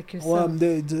individuals like yourself?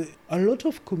 Well, a lot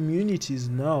of communities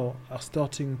now are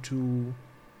starting to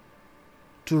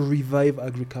revive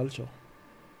agriculture.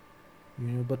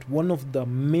 But one of the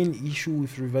main issue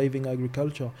with reviving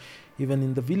agriculture, even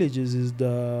in the villages, is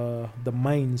the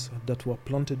mines that were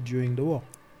planted during the war.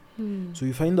 So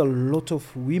you find a lot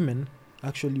of women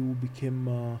actually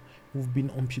who've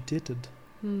been amputated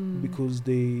because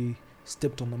they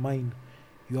stepped on a mine.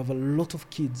 You have a lot of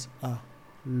kids, and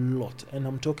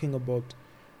I'm talking about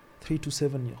 3 to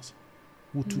 7 years,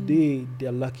 who today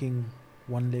they're lacking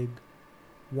one leg,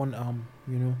 one arm.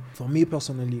 For me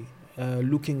personally,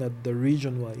 looking at the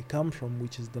region where I come from,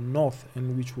 which is the north,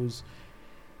 and which was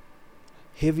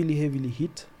heavily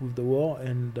hit with the war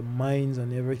and the mines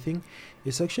and everything,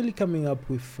 it's actually coming up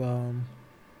with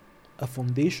a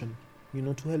foundation,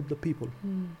 to help the people.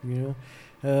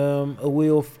 A way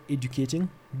of educating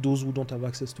those who don't have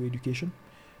access to education,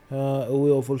 a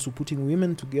way of also putting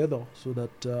women together so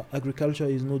that agriculture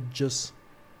is not just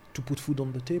to put food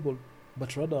on the table,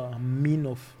 but rather a mean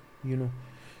of,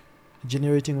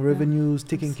 generating revenues,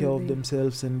 taking care of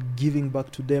themselves and giving back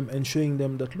to them and showing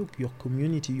them that, look, your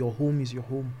community, your home is your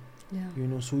home.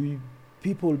 So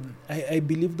people, I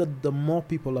believe that the more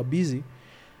people are busy,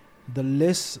 the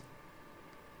less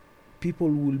people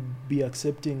will be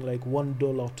accepting like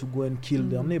 $1 to go and kill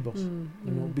their neighbors,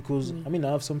 because I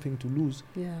have something to lose.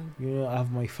 I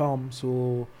have my farm,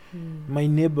 so my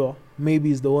neighbor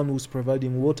maybe is the one who's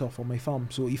providing water for my farm.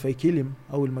 So if I kill him,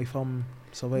 how will my farm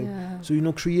survive? So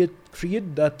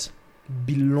create that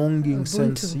belonging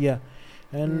sense.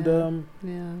 And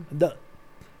that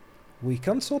we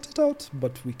can't sort it out,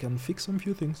 but we can fix some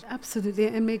few things. Absolutely,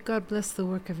 and may God bless the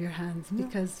work of your hands,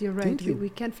 because you're right. We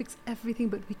can't fix everything,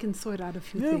 but we can sort out a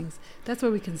few things. That's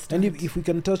where we can start. And if we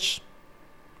can touch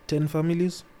 10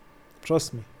 families,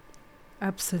 trust me.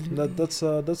 Absolutely. That's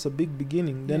a big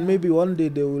beginning. Then maybe one day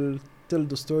they will tell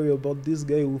the story about this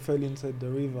guy who fell inside the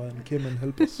river and came and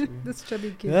helped us. This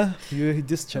chubby kid.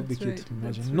 This chubby kid. Right.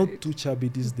 Imagine. Not too chubby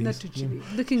these days. Not too chubby.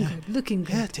 Looking good.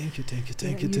 Yeah, thank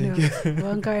you.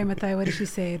 Wangari Maathai, what did she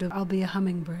say? I'll be a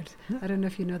hummingbird. I don't know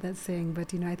if you know that saying,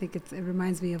 but I think it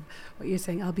reminds me of what you're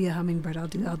saying. I'll be a hummingbird. I'll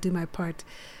do my part.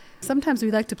 Sometimes we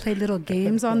like to play little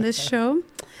games on this show.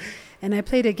 And I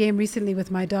played a game recently with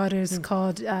my daughters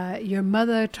called Your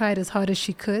Mother Tried As Hard As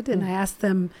She Could. And I asked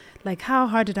them, like, how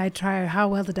hard did I try or how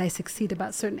well did I succeed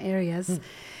about certain areas?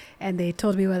 And they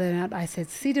told me whether or not I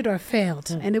succeeded or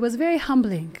failed. And it was very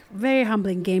humbling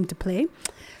game to play.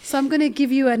 So I'm going to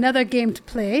give you another game to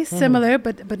play, similar,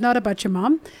 but not about your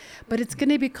mom. But it's going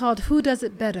to be called Who Does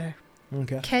It Better?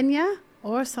 Okay. Kenya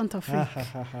or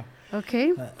Centrafrique?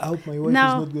 Okay. I hope my wife is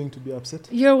not going to be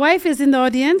upset. Your wife is in the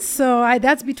audience, so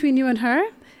that's between you and her.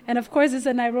 And of course, it's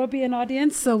a Nairobian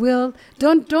audience, so we'll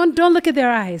don't look at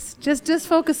their eyes. Just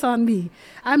focus on me.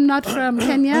 I'm not from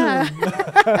Kenya,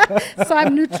 so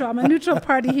I'm neutral. I'm a neutral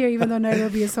party here, even though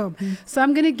Nairobi is home. So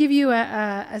I'm going to give you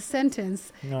a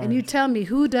sentence, and you tell me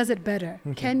who does it better,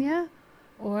 Kenya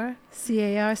or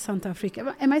CAR Centrafrique.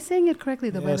 Am I saying it correctly,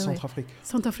 though, by the way?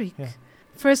 Centrafrique. Yeah.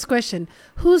 First question.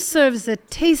 Who serves the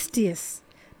tastiest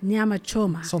nyama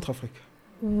choma? Centrafrique.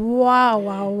 Wow.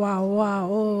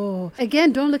 Oh.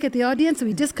 Again, don't look at the audience.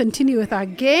 We just continue with our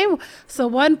game. So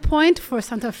 1 point for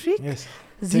Centrafrique. Yes.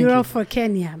 0 for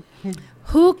Kenya.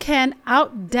 Who can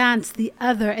outdance the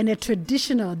other in a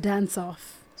traditional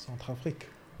dance-off? Centrafrique.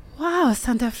 Wow,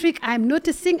 Centrafrique. I'm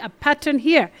noticing a pattern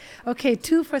here. Okay,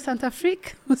 2 for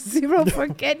Centrafrique, 0 for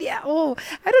Kenya. Oh,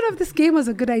 I don't know if this game was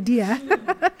a good idea.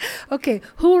 Okay,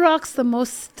 who rocks the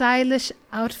most stylish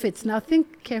outfits? Now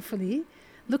think carefully.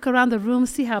 Look around the room,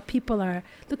 see how people are.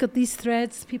 Look at these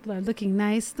threads. People are looking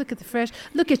nice. Look at the fresh.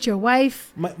 Look at your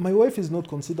wife. My wife is not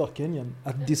considered Kenyan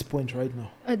at this point right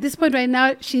now. At this point right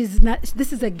now, she's not.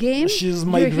 This is a game. She's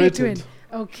migrated.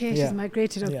 Okay, she's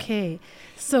migrated. Okay. Yeah.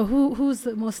 So who's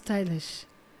the most stylish?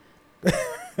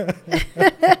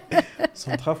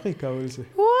 Centrafrique, I will say.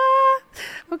 What?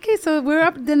 Okay, so we're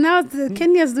up. Now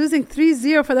Kenya's losing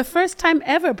 3-0 for the first time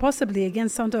ever, possibly,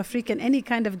 against Centrafrique in any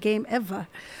kind of game ever.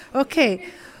 Okay.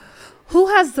 Who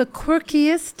has the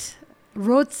quirkiest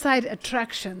roadside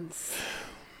attractions?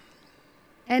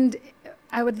 And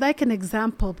I would like an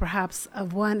example, perhaps,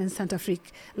 of one in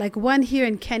Centrafrique. Like one here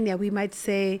in Kenya, we might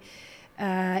say,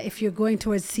 if you're going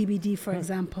towards CBD, for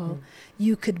example,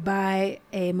 you could buy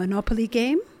a Monopoly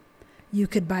game. You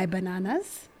could buy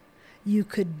bananas. You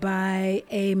could buy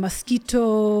a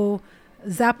mosquito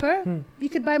zapper. You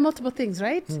could buy multiple things,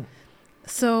 right?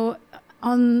 So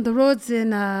on the roads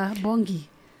in Bongi.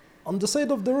 On the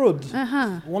side of the road,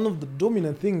 one of the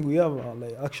dominant things we have are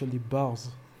like actually bars.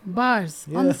 Bars?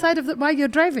 Yeah. On the side of the... While you're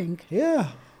driving?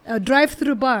 Yeah. A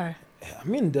drive-through bar? I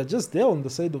mean, they're just there on the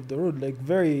side of the road, like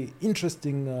very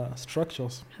interesting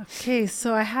structures. Okay,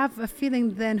 so I have a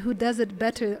feeling then who does it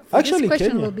better? Actually, this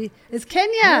question Kenya. will be... It's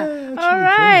Kenya! Yeah, all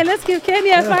right, Kenya. Let's give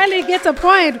Kenya finally gets a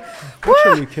point.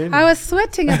 Actually, Kenya. I was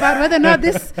sweating about whether or not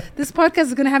this podcast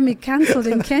is going to have me cancelled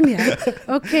in Kenya.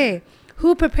 Okay.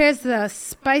 Who prepares the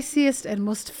spiciest and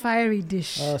most fiery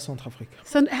dish? Centrafrique.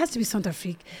 It has to be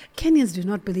Centrafrique. Kenyans do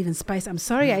not believe in spice. I'm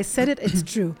sorry, I said it. It's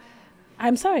true.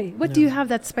 I'm sorry. What do you have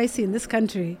that's spicy in this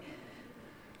country?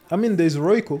 I mean, there's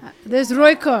Royco. There's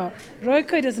Royco.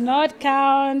 Royco does not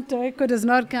count. Royco does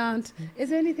not count. Is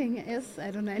there anything else?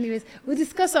 I don't know. Anyways, we'll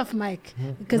discuss off mic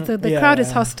because the crowd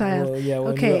is hostile.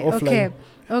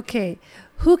 Okay.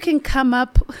 Who can come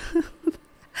up...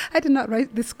 I did not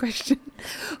write this question.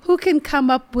 Who can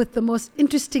come up with the most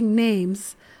interesting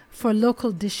names for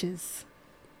local dishes?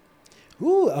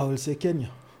 Ooh, I will say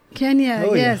Kenya. Kenya,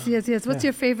 yes. What's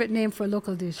your favorite name for a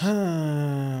local dish?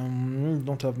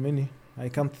 Don't have many. I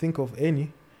can't think of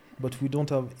any, but we don't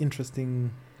have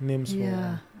interesting names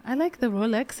for... I like the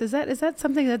Rolex. Is that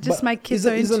something that just my kids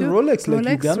are into? Isn't Rolex like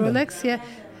Uganda? Rolex, yeah.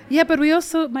 Yeah, but we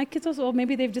also, my kids also, or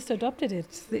maybe they've just adopted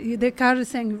it. They're kind of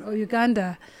saying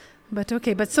Uganda. But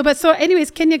okay, so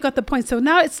anyways, Kenya got the point. So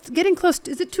now it's getting close.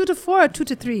 Is it 2-4 or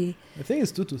 2-3? I think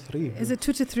it's 2-3. Is it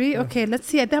 2-3? Yeah. Okay, let's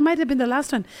see. That might have been the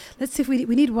last one. Let's see if we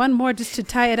need one more just to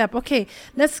tie it up. Okay,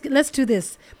 let's do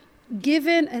this.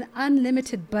 Given an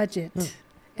unlimited budget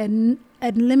and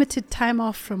unlimited time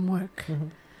off from work,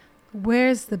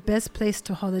 where's the best place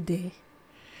to holiday?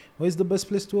 Where's the best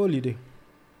place to holiday?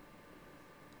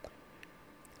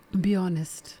 Be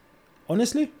honest.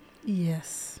 Honestly?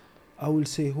 Yes. I will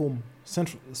say home,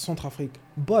 Centrafrique.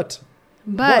 But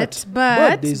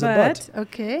there's a but.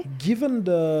 Okay. Given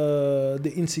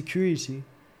the insecurity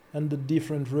and the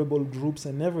different rebel groups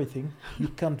and everything, you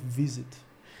can't visit.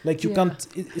 Like you can't.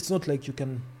 It's not like you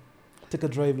can take a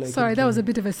drive. Like sorry, that was a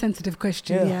bit of a sensitive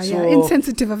question. Yeah.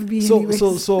 Insensitive of me.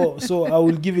 So I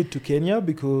will give it to Kenya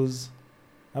because,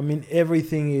 I mean,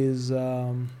 everything is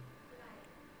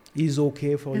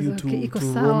okay for you to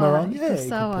roam around.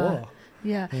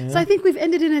 Yeah. So I think we've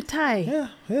ended in a tie.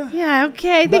 Yeah,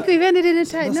 okay. I think we've ended in a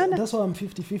tie. That's why I'm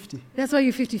 50-50. That's why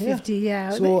you're 50-50,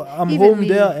 yeah. So I'm home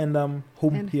there and I'm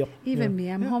home here. Even me.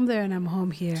 I'm home there and I'm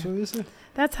home here. So you see.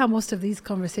 That's how most of these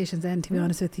conversations end, to be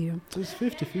honest with you. So it's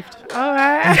 50-50. All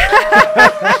right.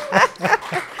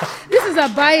 This is a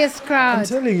biased crowd. I'm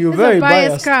telling you, very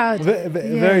biased. Crowd.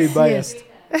 Very biased.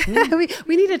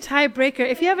 We need a tiebreaker.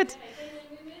 If you have it...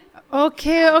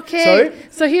 Okay. Sorry?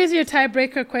 So here's your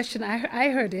tiebreaker question. I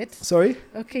heard it. Sorry?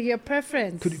 Okay, your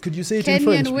preference. Could you say it in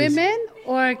French, Kenyan women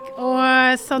or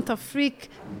Centrafrique?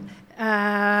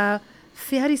 How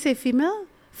do you say female?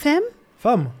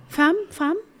 Femmes.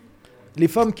 Femme? Les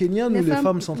femmes kenyanes ou les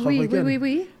femmes centrafricaines?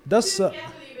 Oui. That's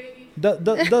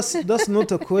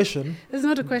not a question. It's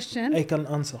not a question. I can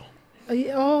answer.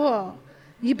 Oh,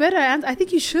 you better answer. I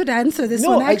think you should answer this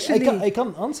No, one, actually. I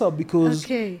can't answer because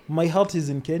Okay. my heart is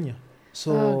in Kenya.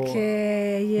 So,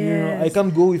 Okay, yes. I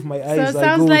can't go with my eyes. So it I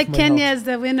sounds go like with my Kenya heart. is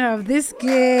the winner of this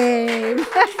game.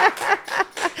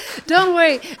 Don't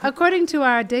worry. According to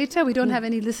our data, we don't have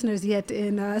any listeners yet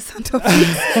in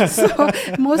Centrafrique. So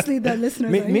mostly the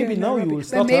listeners are here Maybe in now Nairobi. you will But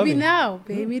start maybe having. now.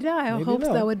 Maybe now. I Maybe hope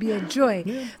now. that would be a joy.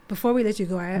 Yeah. Before we let you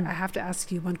go, I have to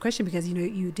ask you one question because,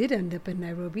 you did end up in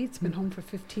Nairobi. It's been home for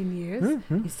 15 years.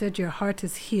 You said your heart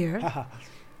is here.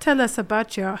 Tell us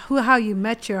about how you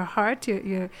met your heart,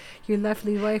 your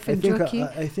lovely wife and Njoki.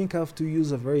 I think I have to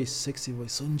use a very sexy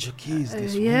voice. So Njoki is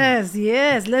this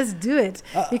Yes, let's do it.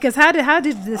 Because how did the how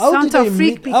did I Centrafrique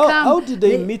meet- become? how did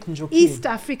I meet Njoki? East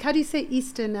Afrique. How do you say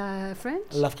East in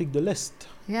French? L'Afrique de l'Est.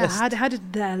 Yeah. Est. How did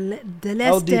the How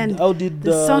Lest did, and how did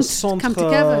the Centre Centre, come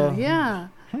together? Yeah.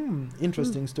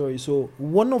 Interesting story. So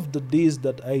one of the days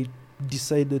that I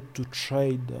decided to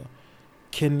try the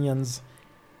Kenyans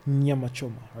nyama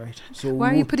choma, right? So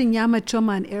Why are you putting Nyama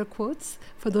Choma in air quotes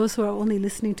for those who are only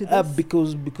listening to this?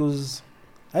 because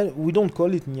we don't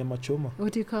call it nyama choma.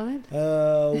 What do you call it?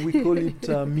 We call it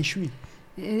mishui.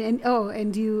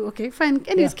 And you okay? Fine.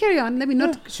 Anyways, carry on. Let me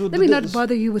not So let me not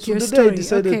bother you with so your the story. day I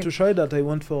decided Okay. to try that, I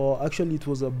went for, actually it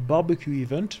was a barbecue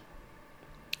event,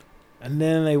 and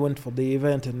then I went for the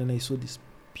event, and then I saw this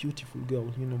beautiful girl.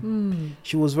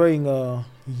 She was wearing a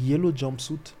yellow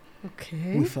jumpsuit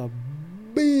Okay. with a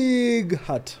big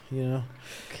hat,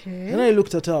 Okay. And I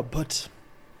looked at her, but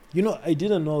I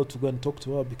didn't know how to go and talk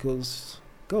to her because,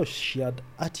 gosh, she had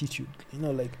attitude,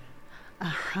 like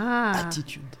Aha.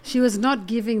 attitude. She was not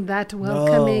giving that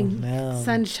welcoming, No,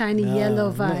 sunshiny no,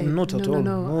 yellow no, vibe. not at all.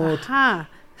 No. Not. Aha.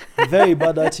 Very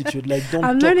bad attitude. Like, don't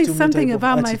I'm talk learning to me something type of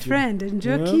about my attitude. friend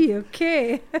Njoki.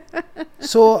 Okay.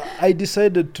 So I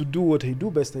decided to do what I do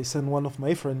best. I sent one of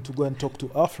my friends to go and talk to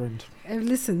our friend.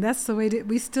 Listen, that's the way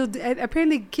we still do.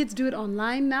 Apparently kids do it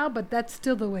online now, but that's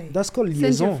still the way. That's called Send your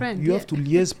liaison. friend, You yeah. have to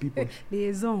liaise people.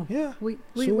 Liaison. Yeah. We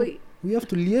We have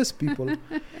to liaise people.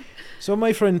 So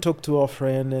my friend talked to our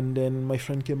friend, and then my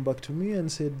friend came back to me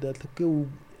and said that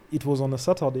it was on a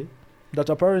Saturday, that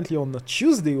apparently on a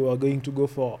Tuesday we were going to go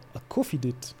for a coffee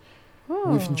date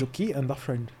with Njoki and a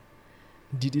friend.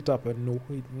 Did it happen? No,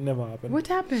 it never happened. What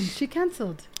happened? She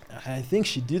cancelled. I think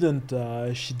she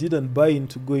didn't buy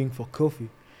into going for coffee.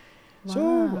 Wow.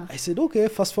 So I said, okay,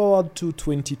 fast forward to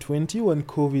 2020 when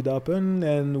COVID happened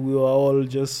and we were all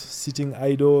just sitting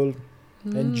idle.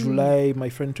 In July, my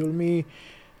friend told me,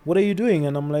 what are you doing?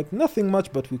 And I'm like, nothing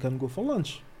much, but we can go for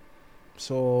lunch.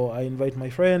 So I invite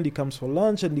my friend, he comes for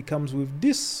lunch, and he comes with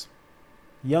this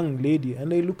young lady.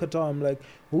 And I look at her, I'm like,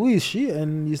 who is she?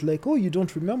 And he's like, oh, you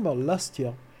don't remember last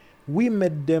year? We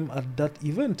met them at that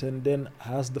event. And then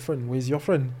I asked the friend, where's your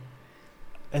friend?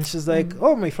 And she's like,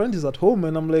 oh, my friend is at home.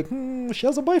 And I'm like, she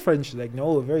has a boyfriend. She's like,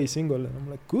 no, very single. And I'm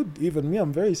like, good, even me,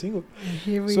 I'm very single.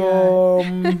 Here we are.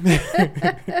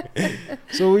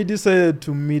 So we decided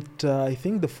to meet, I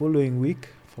think the following week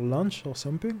for lunch or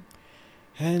something.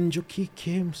 And Njoki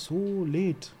came so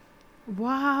late.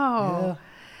 Wow. Yeah.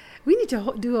 We need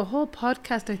to do a whole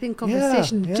podcast, I think,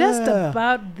 conversation just yeah.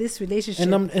 about this relationship.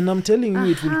 And I'm telling you,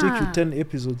 it will take you Aha. 10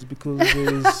 episodes because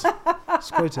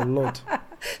it's quite a lot.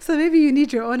 So maybe you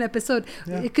need your own episode.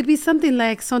 Yeah. It could be something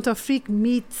like Centrafrique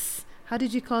meets, how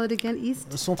did you call it again, East?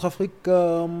 Centrafrique,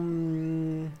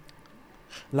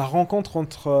 la rencontre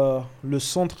entre le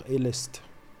centre et l'est.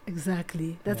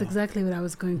 Exactly. That's Yeah. exactly what I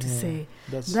was going to Yeah. say.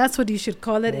 That's That's what you should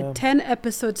call it, a Yeah.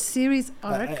 10-episode series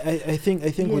arc. I think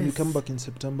when we Yes. come back in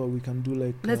September, we can do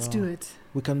like Let's do it.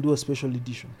 We can do a special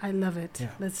edition. I love it. Yeah.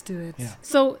 Let's do it. Yeah.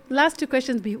 So, last two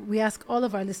questions we ask all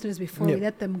of our listeners before Yeah. we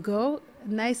let them go.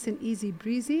 Nice and easy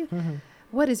breezy.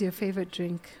 What is your favorite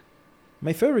drink?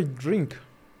 My favorite drink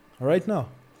right now.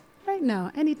 Right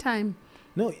now, anytime.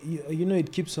 No,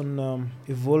 it keeps on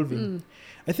evolving.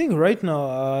 I think right now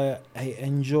I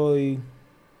enjoy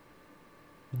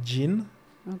gin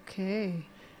Okay.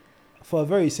 for a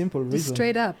very simple Just reason.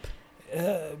 straight up.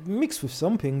 Mixed with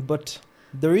something, but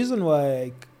the reason why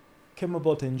I came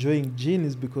about enjoying gin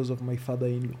is because of my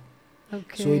father-in-law.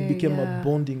 Okay. So it became yeah. a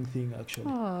bonding thing, actually.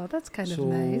 Oh, that's kind so of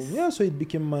nice. yeah, so it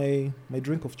became my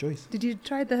drink of choice. Did you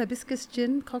try the hibiscus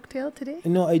gin cocktail today?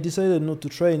 No, I decided not to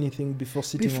try anything before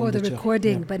sitting Before on the chair.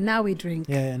 recording, Yeah. but now we drink.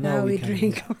 Yeah, now we can,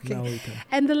 drink. yeah. Okay. Now we can.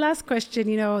 And the last question,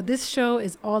 this show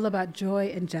is all about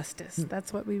joy and justice.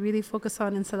 That's what we really focus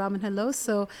on in Salam and Hello.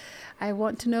 So I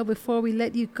want to know, before we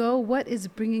let you go, what is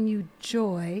bringing you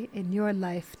joy in your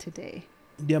life today?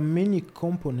 there are many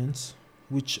components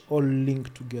which all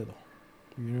link together,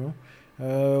 you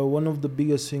know. One of the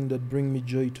biggest things that bring me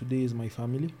joy today is my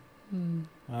family.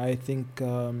 I think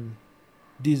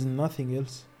there's nothing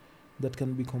else that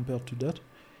can be compared to that.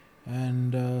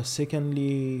 And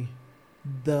secondly,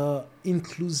 the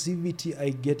inclusivity I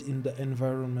get in the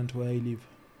environment where I live.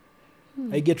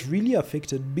 I get really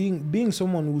affected being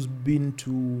someone who's been to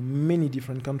many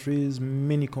different countries,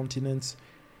 many continents.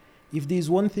 If there's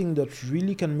one thing that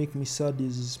really can make me sad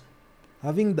is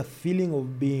having the feeling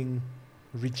of being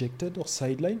rejected or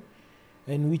sidelined,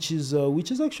 and which is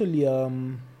actually a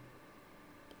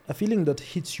feeling that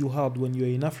hits you hard when you're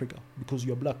in Africa because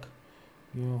you're black,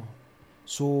 you know.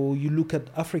 So you look at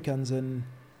Africans, and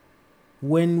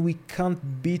when we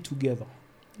can't be together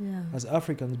as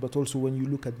Africans, but also when you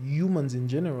look at humans in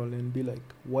general and be like,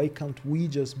 why can't we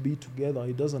just be together?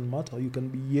 It doesn't matter. You can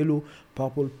be yellow,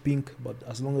 purple, pink, but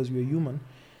as long as you're human,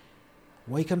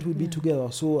 why can't we be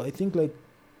together? So I think like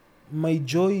my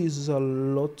joy is a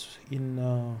lot in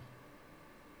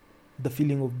the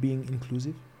feeling of being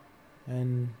inclusive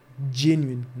and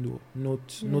genuine,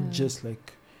 not just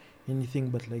like anything,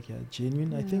 but like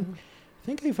genuine. I think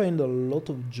I find a lot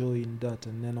of joy in that.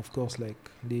 And then of course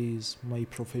like there's my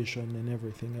profession and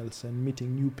everything else and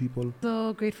meeting new people.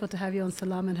 So grateful to have you on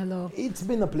Salam and Hello. It's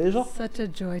been a pleasure. Such a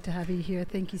joy to have you here.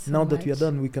 Thank you so much. Now that we are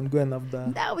done, we can go and have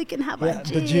now we can have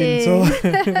the gin. So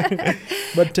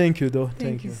but thank you though.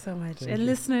 Thank you so much. Thank and you.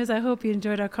 Listeners, I hope you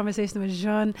enjoyed our conversation with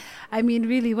Jean. I mean,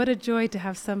 really, what a joy to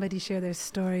have somebody share their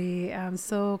story.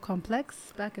 So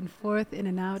complex, back and forth, in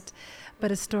and out,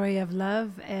 but a story of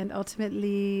love and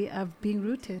ultimately of being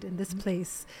rooted in this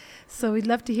place. So we'd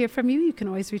love to hear from you. You can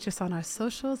always reach us on our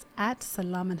socials at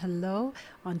Salam and Hello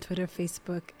on Twitter,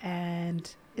 Facebook,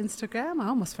 and Instagram. I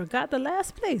almost forgot the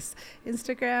last place,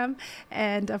 Instagram.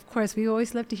 And of course, we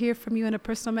always love to hear from you in a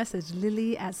personal message,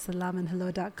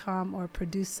 lily@salamandhello.com or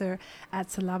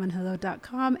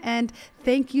producer@salamandhello.com. And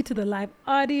thank you to the live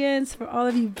audience for all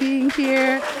of you being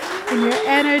here and your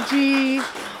energy.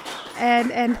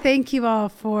 And thank you all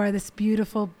for this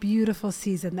beautiful, beautiful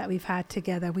season that we've had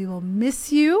together. We will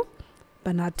miss you,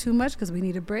 but not too much because we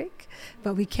need a break.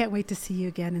 But we can't wait to see you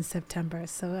again in September.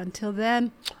 So until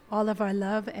then, all of our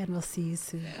love, and we'll see you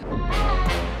soon.